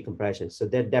indirect decompression. So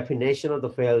the definition of the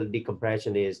failed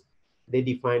decompression is they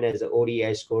define as the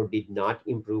ODI score did not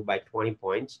improve by 20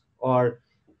 points, or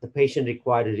the patient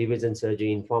required a revision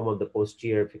surgery in form of the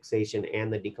posterior fixation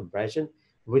and the decompression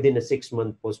within a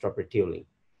 6-month postoperatively.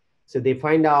 So they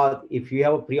find out if you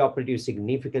have a preoperative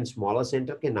significant smaller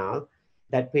central canal,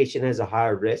 that patient has a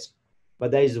higher risk.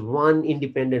 But there is one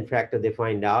independent factor they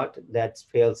find out that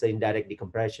fails the indirect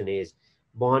decompression is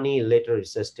bony lateral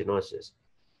recess stenosis.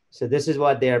 So this is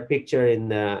what they are pictured in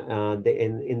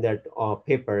their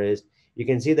paper is. You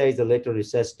can see there is a lateral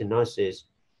recess stenosis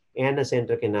and a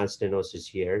central canal stenosis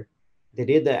here. They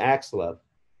did the XLIF.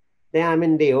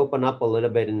 They open up a little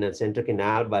bit in the central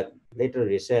canal, but lateral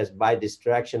recess by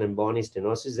distraction and bony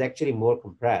stenosis is actually more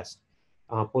compressed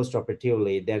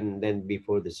postoperatively than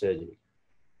before the surgery.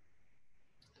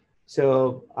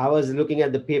 So I was looking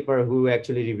at the paper who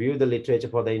actually reviewed the literature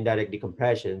for the indirect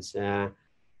decompressions.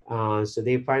 So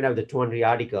they find out the 200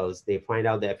 articles. They find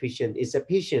out the it's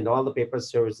efficient. All the papers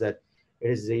shows that it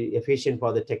is efficient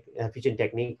for the efficient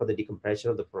technique for the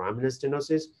decompression of the foraminal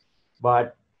stenosis,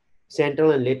 but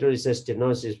central and lateral recess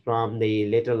stenosis from the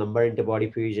lateral lumbar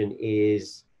interbody fusion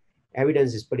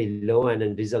evidence is pretty low and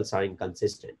then results are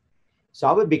inconsistent. So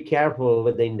I would be careful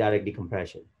with the indirect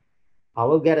decompression. I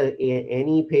will get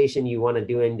any patient you want to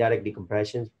do indirect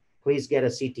decompression, please get a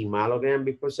CT myelogram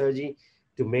before surgery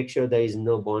to make sure there is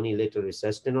no bony lateral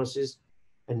recess stenosis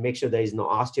and make sure there is no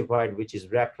osteophyte, which is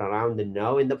wrapped around the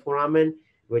nerve in the foramen,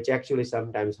 which actually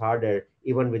sometimes harder,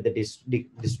 even with the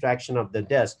distraction of the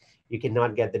disc, you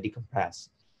cannot get the decompress.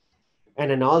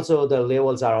 And then also the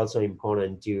levels are also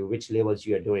important to which levels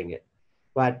you are doing it.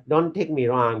 But don't take me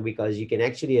wrong, because you can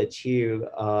actually achieve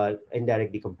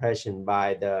indirect decompression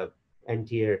by the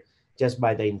anterior, just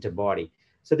by the interbody.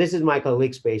 So this is my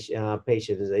colleague's patient.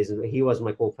 He was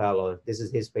my co-fellow. This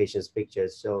is his patient's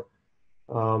pictures. So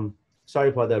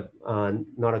sorry for the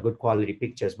not a good quality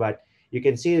pictures, but you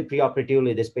can see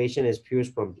preoperatively this patient is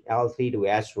fused from L3 to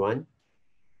S1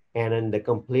 and then the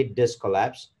complete disc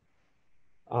collapse.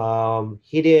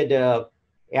 He did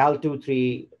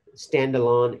L2-3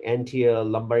 standalone anterior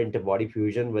lumbar interbody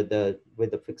fusion with the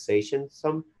fixation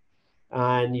some,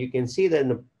 and you can see that in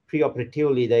the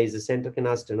preoperatively there is a central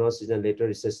canal stenosis and lateral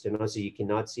recess stenosis. You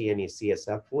cannot see any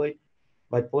CSF fluid,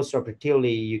 but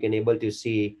postoperatively you can able to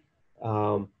see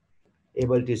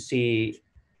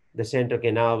the central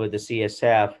canal with the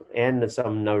CSF and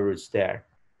some nerve roots there.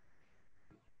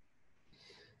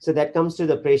 So that comes to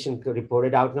the patient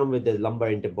reported outcome with the lumbar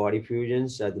interbody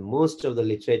fusions. Most of the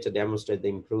literature demonstrate the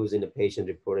improves in the patient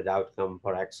reported outcome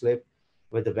for XLIF.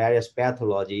 with the various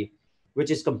pathology,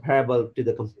 which is comparable to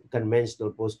the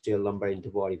conventional posterior lumbar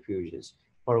interbody fusions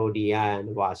for ODI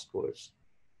and VAS course.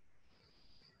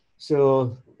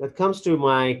 So that comes to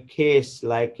my case,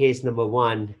 like case number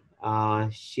 1.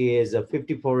 She is a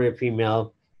 54-year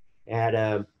female, had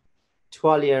a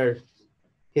 12-year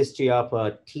history of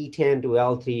a T10 to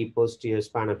L3 posterior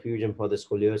spinal fusion for the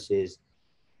scoliosis.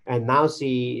 And now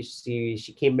she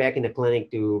came back in the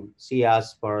clinic to see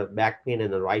us for back pain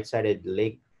and the right-sided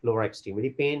leg lower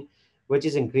extremity pain, which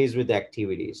is increased with the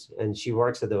activities. And she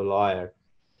works as a lawyer.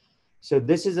 So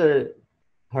this is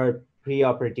her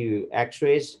preoperative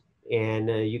x-rays. And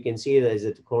you can see there's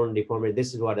a coronal deformity.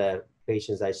 This is what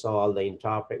patients I saw, all the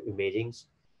intraoperative imagings.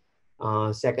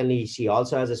 Secondly, she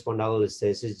also has a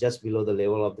spondylolisthesis just below the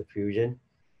level of the fusion.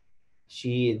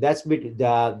 The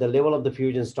level of the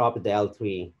fusion stopped at the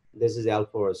L3. This is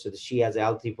L4, so she has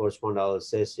L3 for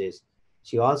spondylolisthesis.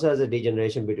 She also has a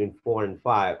degeneration between 4 and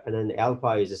 5, and then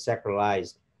L5 is a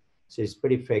sacralized, so it's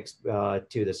pretty fixed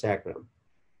to the sacrum.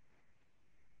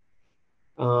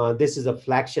 This is a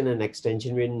flexion and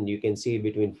extension region. You can see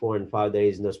between 4 and 5, there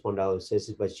is no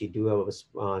spondylolisthesis, but she do have a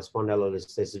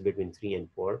spondylolisthesis between 3 and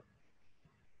 4.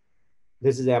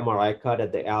 This is the MRI cut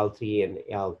at the L3 and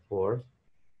L4.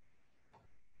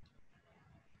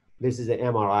 This is the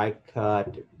MRI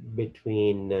cut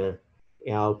between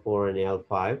L4 and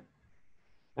L5.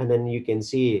 And then you can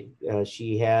see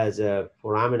she has a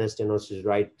foramen stenosis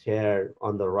right here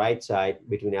on the right side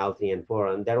between L3 and 4.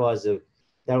 And that was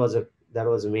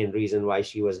the main reason why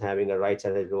she was having a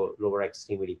right-sided lower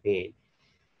extremity pain.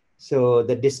 So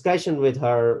the discussion with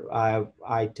her,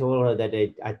 I told her that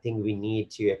I think we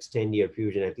need to extend your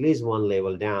fusion at least 1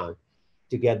 level down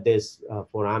to get this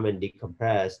foramen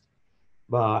decompressed.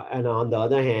 And on the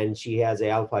other hand, she has a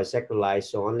L5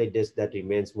 sacralized, so only disc that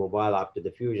remains mobile after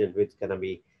the fusion, which is gonna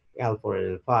be L4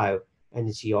 and L5.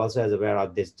 And she also has a wear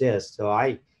of this disc. So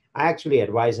I actually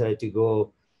advise her to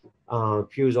go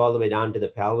fuse all the way down to the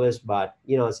pelvis, but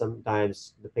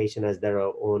sometimes the patient has their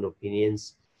own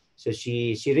opinions. So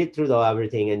she read through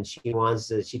everything, and she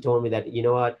told me that,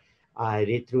 I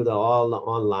read through all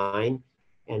online,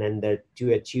 and then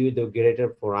to achieve the greater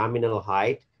foraminal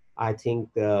height, I think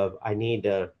I need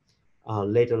a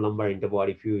lateral lumbar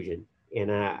interbody fusion,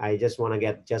 and I just want to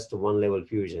get just a 1 level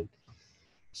fusion.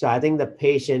 So I think the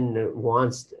patient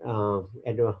wants,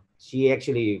 she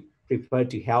actually preferred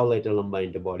to have lateral lumbar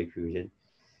interbody fusion.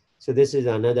 So this is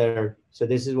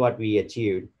what we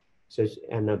achieved. So,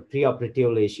 and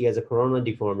preoperatively, she has a coronal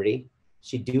deformity.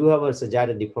 She do have a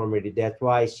sagittal deformity. That's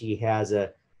why she has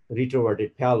a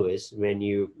retroverted pelvis. When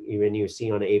you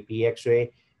see on an AP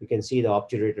X-ray, you can see the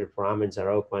obturator foramens are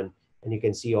open, and you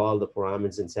can see all the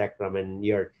foramens in sacrum, and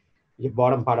your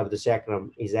bottom part of the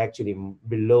sacrum is actually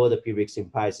below the pubic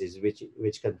symphysis,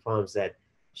 which confirms that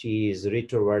she is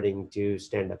retroverting to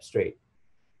stand up straight.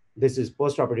 This is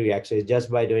postoperative X-ray.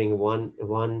 Just by doing one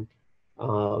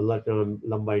lateral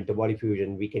lumbar interbody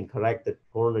fusion, we can correct the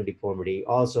coronal deformity.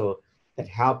 Also, that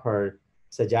help her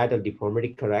sagittal deformity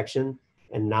correction.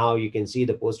 And now you can see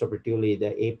the postoperatively,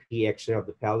 the AP X-ray of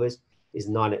the pelvis is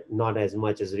not as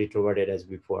much as retroverted as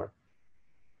before.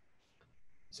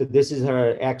 So this is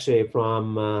her X-ray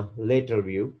from lateral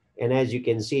view. And as you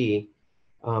can see,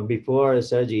 before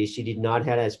surgery, she did not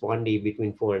have a spondy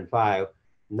between 4 and 5.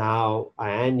 Now,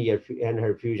 and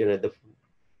her fusion at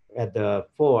the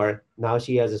 4, now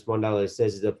she has a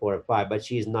spondylolisthesis at 4 or 5, but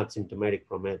she is not symptomatic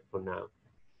from it for now.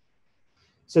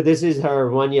 So this is her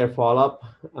 1-year follow-up.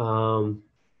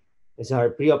 So her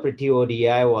preoperative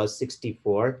ODI was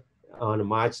 64 on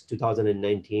March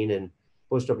 2019, and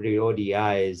postoperative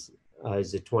ODI is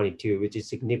 22, which is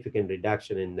significant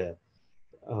reduction in the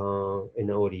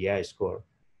ODI score.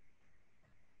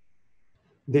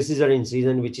 This is her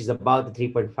incision, which is about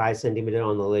 3.5 centimeter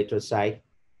on the lateral side.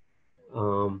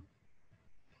 So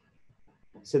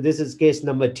this is case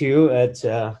number 2.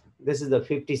 This is the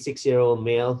 56-year-old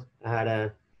male, had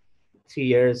a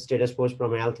 3-year status post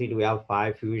from L3 to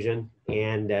L5 fusion.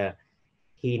 And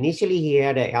he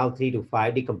had a L3 to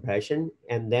 5 decompression,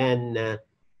 and then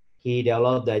he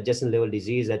developed the adjacent level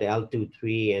disease at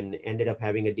L2-3 and ended up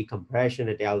having a decompression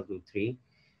at L2-3.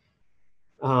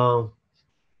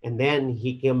 And then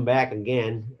he came back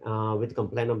again with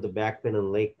complaint of the back pain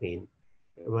and leg pain,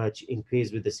 which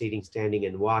increased with the sitting, standing,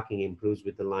 and walking, improves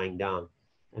with the lying down.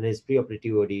 And his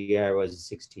preoperative ODI was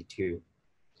 62.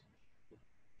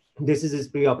 This is his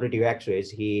preoperative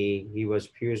X-rays. He was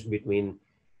fused between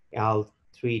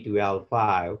L3 to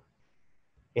L5,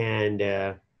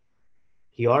 and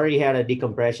he already had a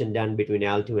decompression done between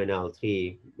L2 and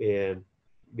L3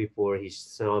 before he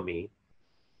saw me.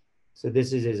 So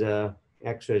this is his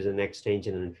X-rays and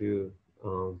extension and view.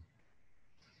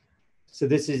 So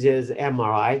this is his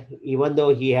MRI. Even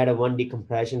though he had a 1D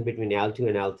compression between L2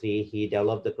 and L3, he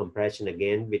developed the compression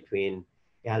again between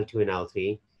L2 and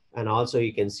L3. And also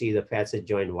you can see the facet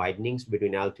joint widenings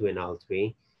between L2 and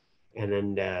L3.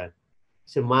 And then,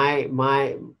 so I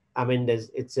mean,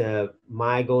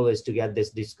 my goal is to get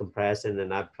this decompressed, and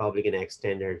then I'm probably gonna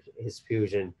extend his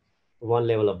fusion one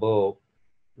level above.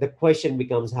 The question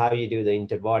becomes how you do the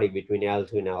interbody between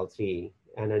L2 and L3.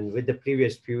 And then with the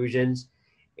previous fusions,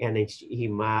 and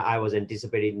I was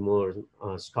anticipating more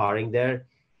scarring there.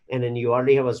 And then you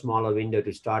already have a smaller window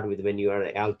to start with when you are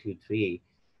at L2-3.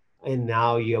 And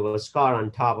now you have a scar on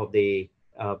top of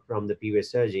from the previous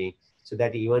surgery. So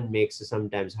that even makes it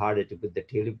sometimes harder to put the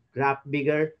tulip graft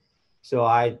bigger. So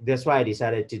that's why I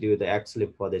decided to do the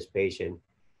X-lip for this patient.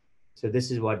 So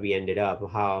this is what we ended up,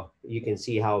 how you can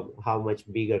see how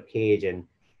much bigger cage and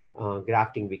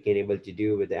grafting we can able to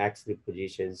do with the X-lip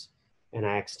positions. And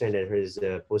I extended his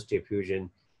posterior fusion,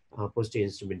 posterior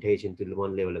instrumentation to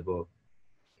one level above.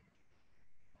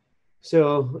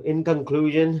 So in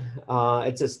conclusion,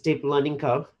 it's a steep learning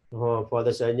curve for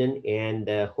the surgeon and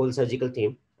the whole surgical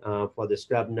team, for the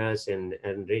scrub nurse and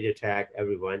radio tech,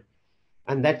 everyone.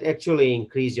 And that actually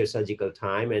increase your surgical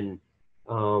time, and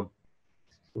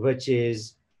which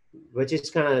is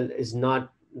kind of is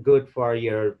not good for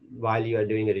your, while you are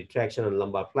doing a retraction on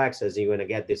lumbar plexus. You want to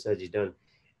get this surgery done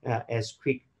as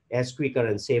quicker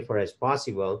and safer as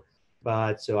possible.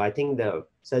 But so I think the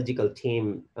surgical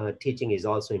team teaching is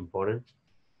also important.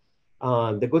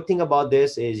 The good thing about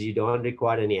this is you don't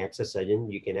require any access surgeon.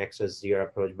 You can access your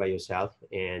approach by yourself.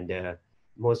 And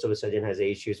most of the surgeon has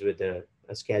issues with the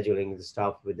scheduling the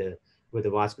stuff with the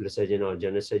vascular surgeon or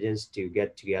general surgeons to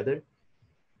get together.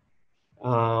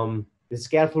 This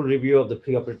careful review of the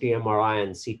preoperative MRI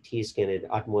and CT scan is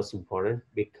utmost important,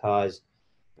 because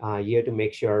you have to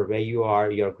make sure where you are,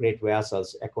 your great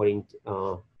vessels, according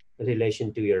to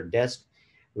relation to your disc,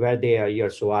 where they are, your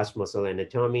psoas muscle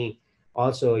anatomy.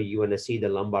 Also, you want to see the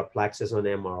lumbar plexus on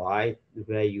MRI,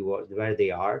 where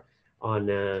they are on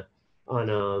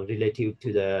relative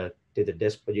to the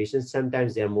disc position.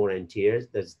 Sometimes they're more anterior.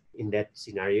 That's in that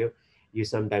scenario, you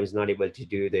sometimes not able to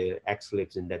do the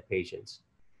X-lips in that patients.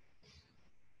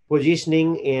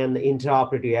 Positioning and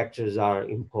intraoperative X-rays are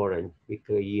important,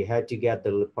 because you had to get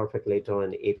the perfect lateral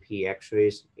and AP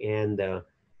X-rays, and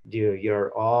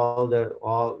your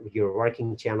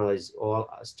working channel is all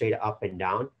straight up and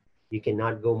down. You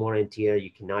cannot go more anterior,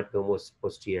 you cannot go more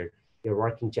posterior. Your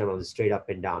working channel is straight up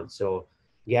and down. So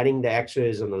getting the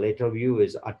X-rays on the lateral view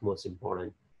is utmost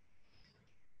important.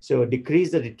 So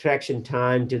decrease the retraction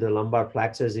time to the lumbar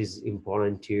plexus is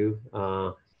important too.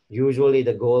 Usually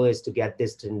the goal is to get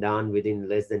this done within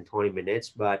less than 20 minutes,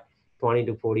 but 20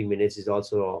 to 40 minutes is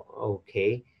also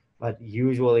okay. But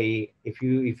usually if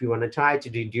you want to try to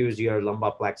reduce your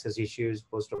lumbar plexus issues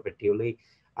postoperatively,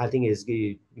 I think is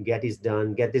get this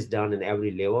done in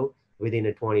every level within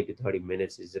a 20 to 30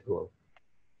 minutes is the goal.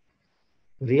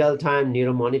 Real-time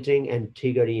neuromonitoring and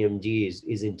trigger EMGs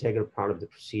is integral part of the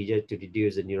procedure to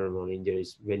reduce the neuronal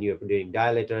injuries when you're doing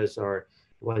dilators, or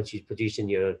once you position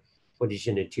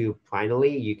a tube.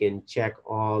 Finally, you can check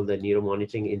all the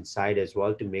neuromonitoring inside as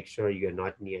well to make sure you're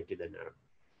not near to the nerve.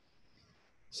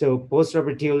 So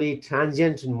postoperatively,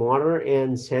 transient motor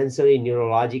and sensory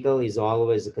neurological is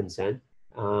always a concern.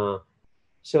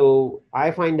 So I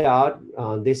find out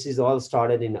this is all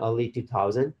started in early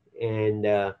 2000,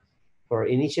 and for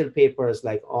initial papers,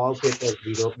 like all papers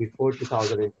before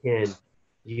 2010,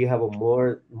 you have a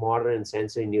more modern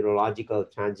sensory neurological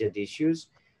transient issues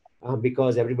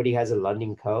because everybody has a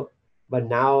learning curve. But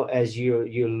now, as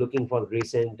you're looking for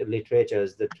recent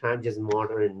literatures, the transient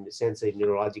motor and sensory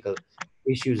neurological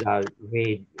issues are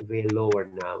way lower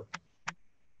now.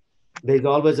 There's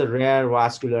always a rare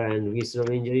vascular and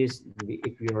visceral injuries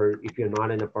if you're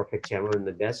not in a perfect channel in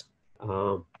the disc,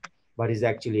 but it's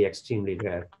actually extremely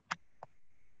rare.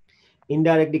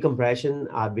 Indirect decompression,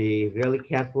 I'll be really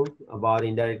careful about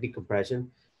indirect decompression.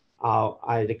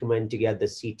 I recommend to get the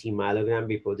CT myelogram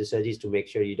before the surgery to make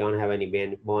sure you don't have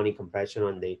any bony compression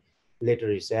on the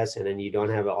lateral recess, and then you don't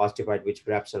have an osteophyte which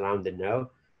wraps around the nerve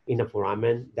in a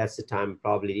foramen. That's the time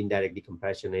probably indirect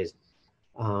decompression is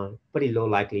pretty low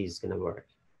likely it's going to work.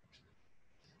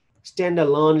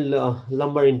 Standalone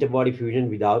lumbar interbody fusion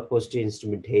without posterior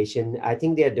instrumentation. I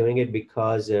think they are doing it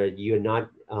because you're not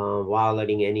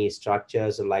violating any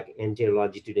structures like anterior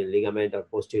longitudinal ligament or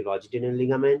posterior longitudinal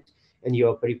ligament, and you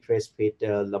are pretty press fit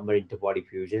lumbar interbody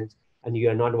fusions, and you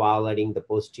are not violating the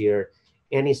posterior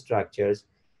any structures.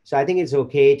 So I think it's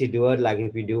okay to do it like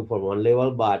if you do for one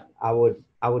level, but I would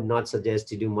not suggest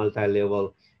to do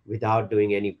multi-level without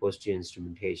doing any posterior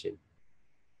instrumentation.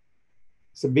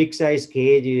 So big size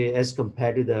cage as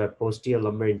compared to the posterior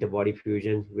lumbar interbody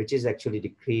fusion, which is actually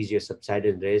decrease your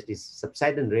subsidence raise. The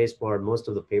subsidence raise for most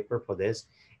of the paper for this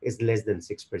is less than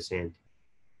 6%.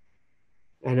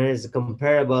 And as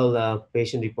comparable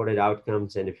patient-reported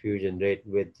outcomes and fusion rate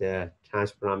with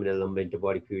transpyramidal lumbar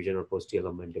interbody fusion or posterior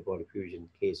lumbar interbody fusion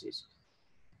cases.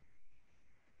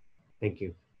 Thank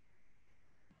you.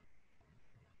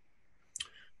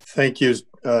 Thank you,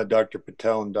 Dr.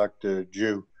 Patel and Dr.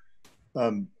 Ju.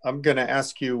 I'm going to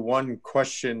ask you one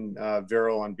question,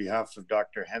 Vero, on behalf of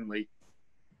Dr. Henley.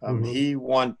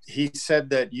 He said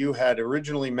that you had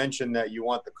originally mentioned that you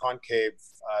want the concave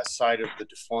side of the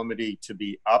deformity to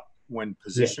be up when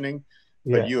positioning,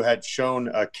 but you had shown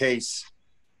a case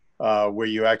where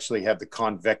you actually have the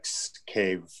convex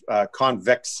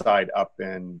side up,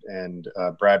 and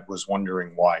Brad was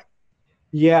wondering why.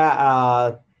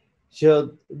 Yeah,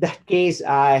 so that case,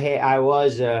 I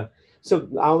was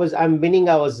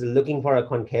looking for a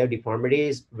concave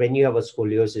deformities when you have a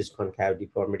scoliosis concave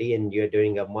deformity and you're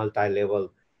doing a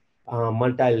multi-level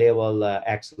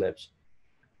X-lips.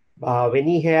 When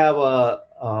you have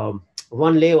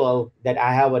one level that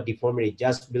I have a deformity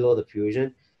just below the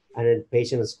fusion and the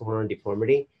patient is corner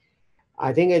deformity,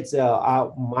 I think it's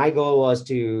my goal was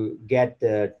to get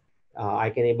the I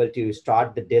can able to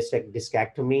start the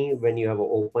discectomy when you have an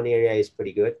open area is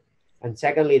pretty good. And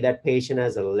secondly, that patient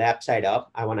has a left side up.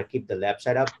 I want to keep the left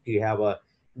side up to have a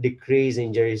decrease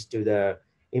injuries to the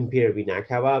inferior vena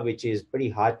cava, which is pretty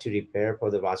hard to repair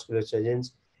for the vascular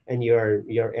surgeons. And your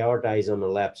aorta is on the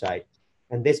left side.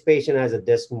 And this patient has a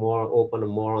disc more open,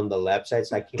 more on the left side.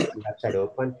 So I keep the left side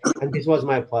open. And this was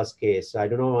my first case. So I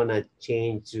don't want to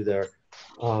change to the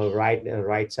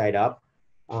right side up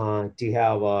to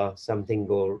have something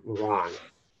go wrong.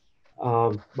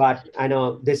 But I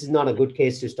know this is not a good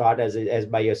case to start as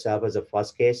by yourself as a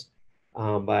first case.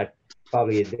 But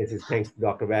probably this is thanks to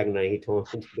Dr. Wagner. He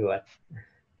told me to do it.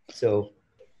 So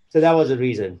that was the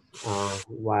reason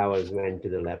why I went to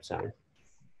the left side.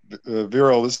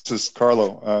 Vero, this is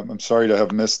Carlo. I'm sorry to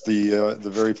have missed the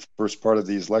very first part of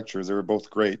these lectures. They were both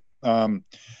great.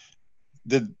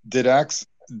 Did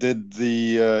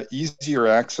the easier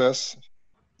access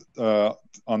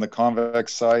on the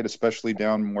convex side, especially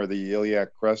down where the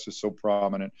iliac crest is so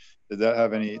prominent, did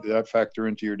that factor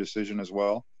into your decision as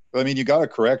well? I mean, you got a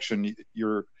correction.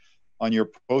 On your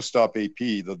post-op AP,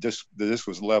 the disc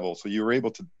was level, so you were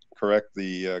able to correct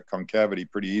the concavity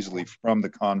pretty easily from the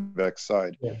convex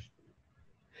side. Yeah.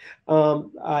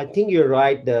 I think you're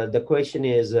right. The question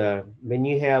is when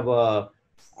you have a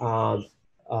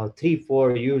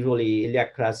 3-4, usually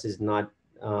iliac crest is not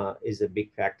is a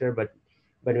big factor, but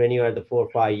when you are the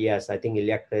 4-5, yes, I think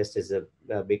iliac crest is a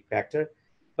big factor.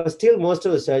 But still, most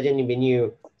of the surgeon, when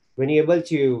you're able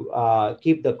to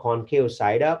keep the concave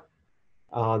side up,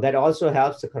 that also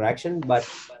helps the correction. But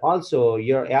also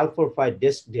your L4-5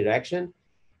 disc direction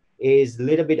is a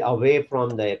little bit away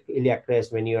from the iliac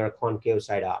crest when you are concave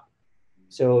side up.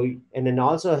 So, and then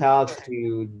also helps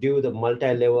to do the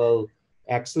multi-level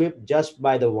X-lip just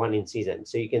by the one incision.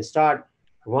 So you can start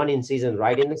one incision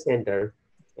right in the center,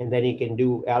 and then you can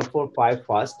do L4-5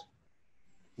 first.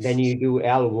 Then you do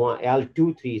L1,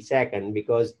 L2-3 second,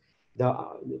 because the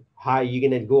high you're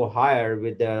gonna go higher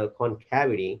with the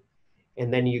concavity,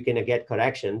 and then you can get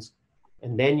corrections,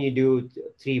 and then you do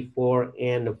 3-4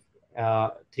 and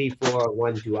 3-4,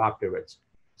 1-2 afterwards.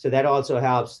 So that also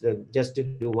helps just to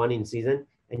do one incision,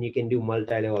 and you can do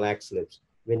multi-level X-lips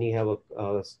when you have a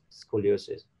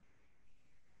scoliosis.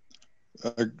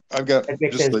 I've got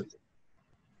just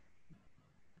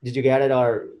Did you get it,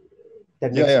 or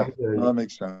that makes sense? No, that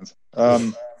makes sense.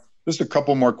 Just a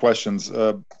couple more questions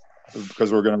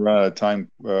because we're going to run out of time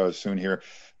soon here.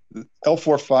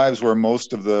 L4-5 is where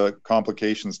most of the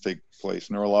complications take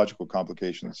place, neurological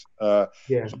complications. So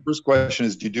first question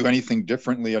is, do you do anything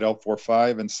differently at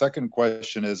L4-5? And second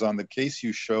question is, on the case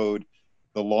you showed,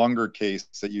 the longer case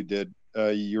that you did,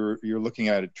 you're looking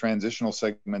at a transitional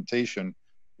segmentation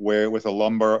where with a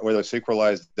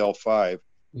sacralized L5.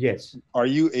 Yes. Are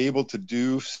you able to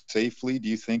do safely, do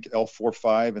you think,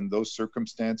 L4-5 in those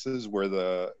circumstances where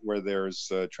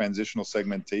there's transitional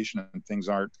segmentation and things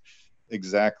aren't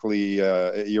exactly,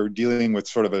 you're dealing with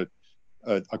sort of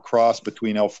a cross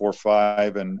between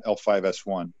L4-5 and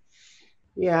L5-S1?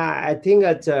 Yeah, I think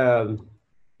that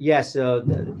yes.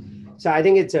 So I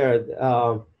think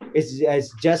it's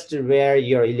just where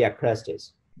your iliac crest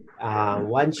is.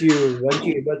 Once you're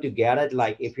able to get it,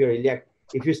 like if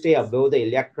you stay above the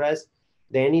iliac crest,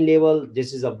 The any level,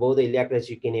 this is above the iliac crest,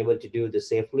 you can able to do this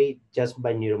safely just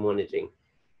by neuromonitoring.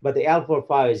 But the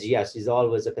L4-5 is, yes, is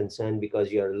always a concern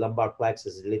because your lumbar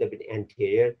plexus is a little bit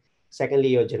anterior. Secondly,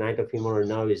 your genitofemoral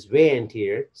nerve is way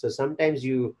anterior. So sometimes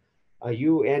you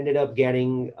ended up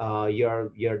getting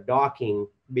your docking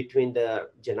between the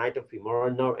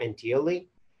genitofemoral nerve anteriorly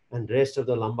and rest of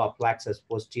the lumbar plexus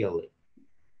posteriorly.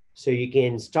 So you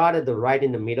can start at the right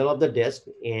in the middle of the disc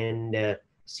and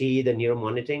see the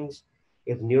neuromonitorings.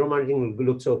 If neuromonitoring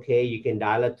looks okay, you can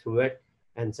dial it through it.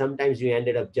 And sometimes you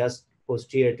ended up just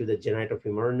posterior to the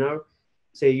genitofemoral nerve.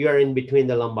 So you are in between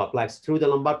the lumbar plexus, through the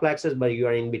lumbar plexus, but you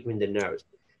are in between the nerves.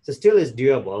 So still is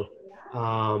doable.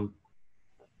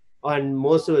 And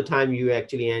most of the time you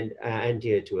actually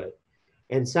anterior to it.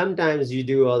 And sometimes you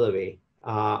do all the way.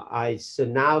 So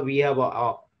now we have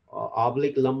a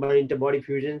oblique lumbar interbody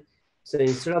fusion. So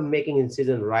instead of making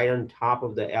incision right on top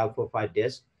of the L4-5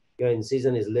 disc, your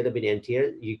incision is a little bit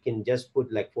anterior. You can just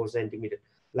put like 4 centimeters.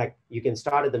 Like you can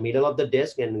start at the middle of the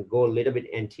disc and go a little bit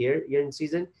anterior your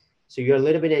incision. So you're a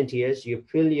little bit anterior. So you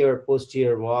fill your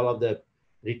posterior wall of the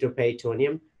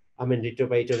retroperitoneum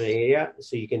area.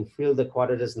 So you can feel the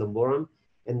quadratus lumborum,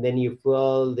 and then you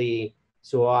feel the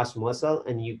psoas muscle,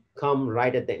 and you come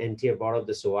right at the anterior part of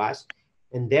the psoas.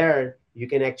 And there you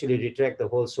can actually retract the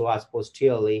whole psoas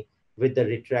posteriorly with the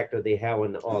retractor they have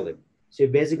on the olive. So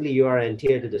basically you are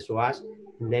anterior to the psoas,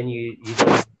 and then you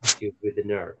don't issue with the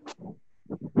nerve.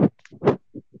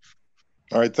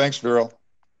 All right, thanks, Viral.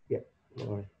 Yeah.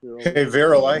 All right. Hey,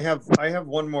 Viral, I have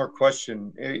one more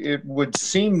question. It would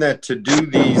seem that to do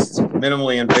these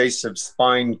minimally invasive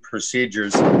spine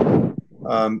procedures,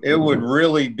 it would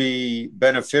really be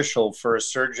beneficial for a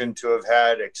surgeon to have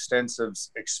had extensive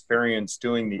experience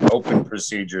doing the open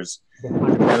procedures.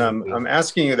 And I'm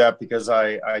asking you that because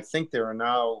I think there are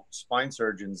now spine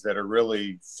surgeons that are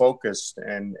really focused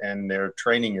and their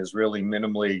training is really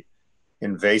minimally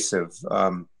invasive.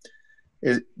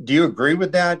 Do you agree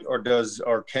with that,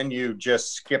 or can you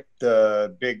just skip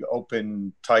the big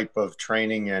open type of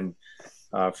training and,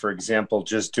 for example,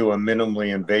 just do a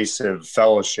minimally invasive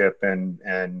fellowship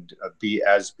and be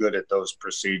as good at those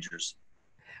procedures?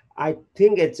 I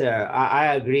think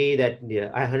I agree that,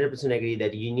 yeah, I 100% agree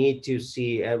that you need to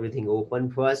see everything open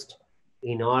first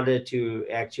in order to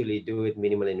actually do it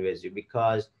minimal invasive,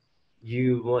 because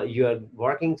you are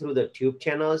working through the tube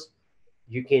channels.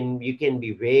 You can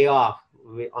be way off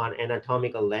on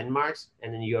anatomical landmarks,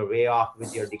 and then you're way off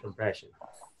with your decompression.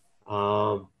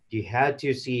 You have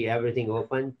to see everything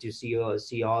open to see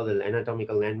all the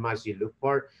anatomical landmarks you look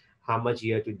for, how much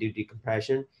you have to do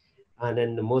decompression. And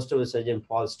then most of the surgeon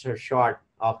falls short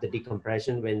of the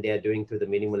decompression when they are doing through the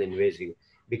minimal invasive,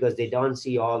 because they don't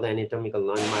see all the anatomical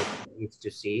landmarks needs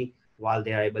to see while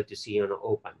they are able to see on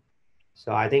open.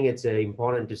 So I think it's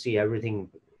important to see everything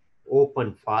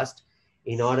open first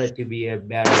in order to be a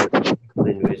better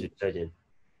invasive surgeon.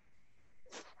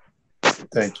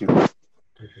 Thank you.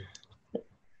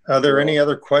 Are there any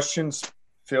other questions?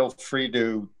 Feel free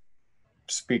to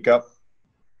speak up.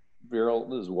 Viral,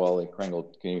 this is Wally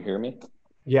Kringle. Can you hear me?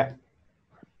 Yeah.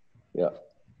 Yeah.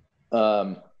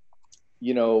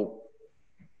 You know,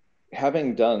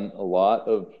 having done a lot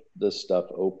of this stuff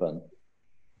open,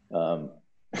 when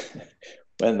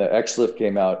the XLIF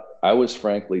came out, I was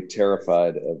frankly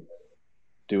terrified of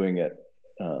doing it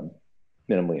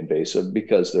minimally invasive,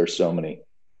 because there's so many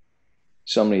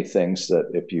things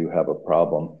that if you have a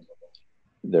problem,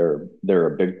 they're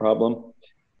a big problem.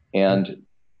 And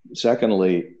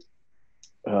secondly,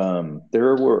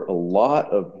 there were a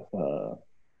lot of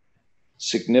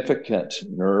significant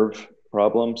nerve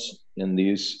problems in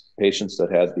these patients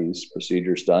that had these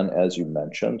procedures done, as you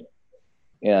mentioned.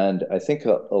 And I think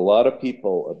a lot of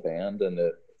people abandoned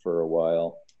it for a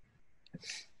while.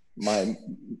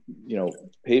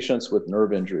 Patients with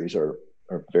nerve injuries are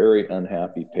very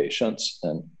unhappy patients,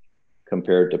 and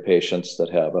compared to patients that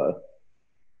have a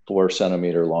 4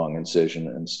 centimeter long incision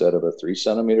instead of a 3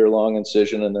 centimeter long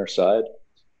incision in their side.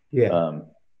 Yeah.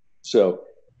 So,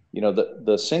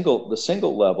 the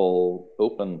single level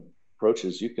open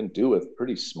approaches you can do with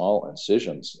pretty small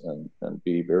incisions and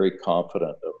be very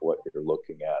confident of what you're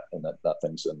looking at and that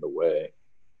nothing's in the way.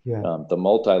 Yeah. The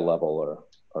multi-level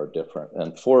are different,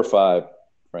 and 4 or 5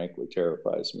 frankly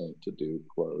terrifies me to do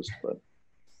closed. But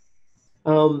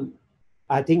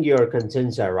I think your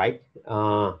concerns are right.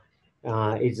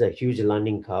 It's a huge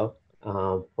learning curve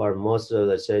for most of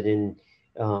the surgeon.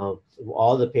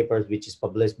 All the papers which is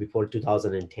published before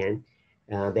 2010,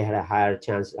 they had a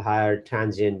higher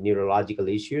transient neurological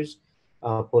issues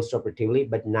postoperatively.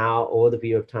 But now, over the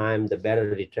period of time, the better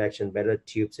retraction, better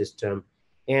tube system,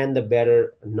 and the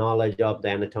better knowledge of the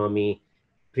anatomy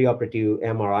preoperative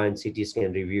MRI and CT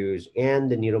scan reviews and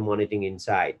the neuromonitoring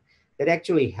inside that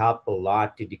actually help a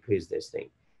lot to decrease this thing.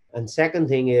 And second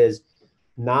thing is,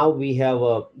 now we have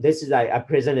I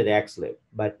presented XLIF,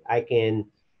 but I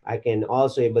can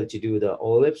also able to do the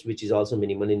OLIFs, which is also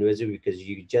minimally invasive because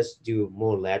you just do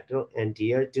more lateral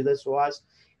anterior to the psoas,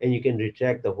 and you can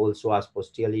retract the whole psoas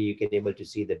posteriorly. You can able to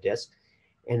see the disc,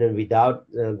 and then without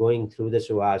going through the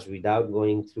psoas, without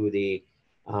going through the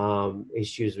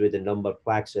issues with the lumbar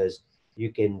plexus,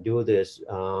 you can do this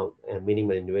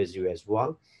minimally invasive as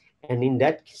well. And in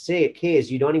that case,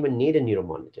 you don't even need a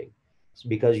neuromonitoring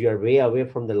because you're way away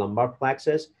from the lumbar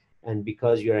plexus and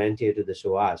because you're anterior to the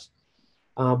psoas.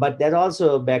 But that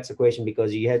also begs the question,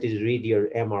 because you have to read your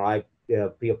MRI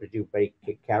preoperative very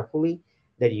carefully,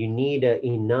 that you need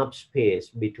enough space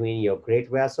between your great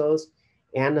vessels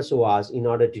and the psoas in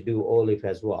order to do OLIF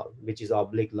as well, which is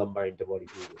oblique lumbar interbody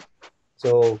fusion.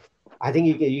 So I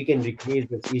think you can decrease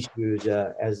these issues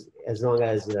as long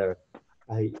as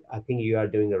I think you are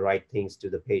doing the right things to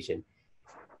the patient.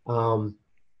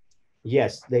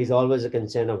 Yes, there is always a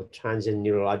concern of transient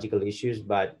neurological issues,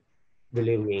 but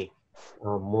believe me,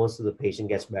 most of the patient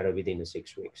gets better within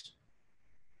 6 weeks.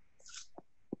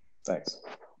 Thanks.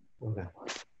 Okay.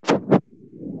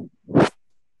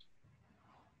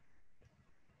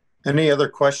 Any other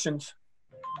questions?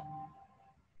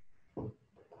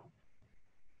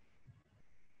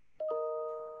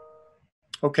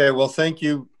 Okay, well, thank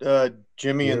you,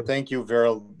 Jimmy, and thank you,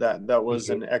 Viral. That was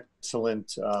an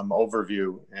excellent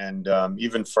overview, and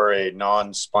even for a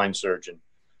non-spine surgeon,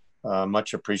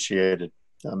 much appreciated.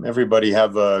 Everybody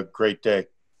have a great day.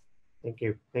 Thank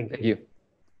you. Thank you. Thank you.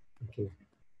 Thank you.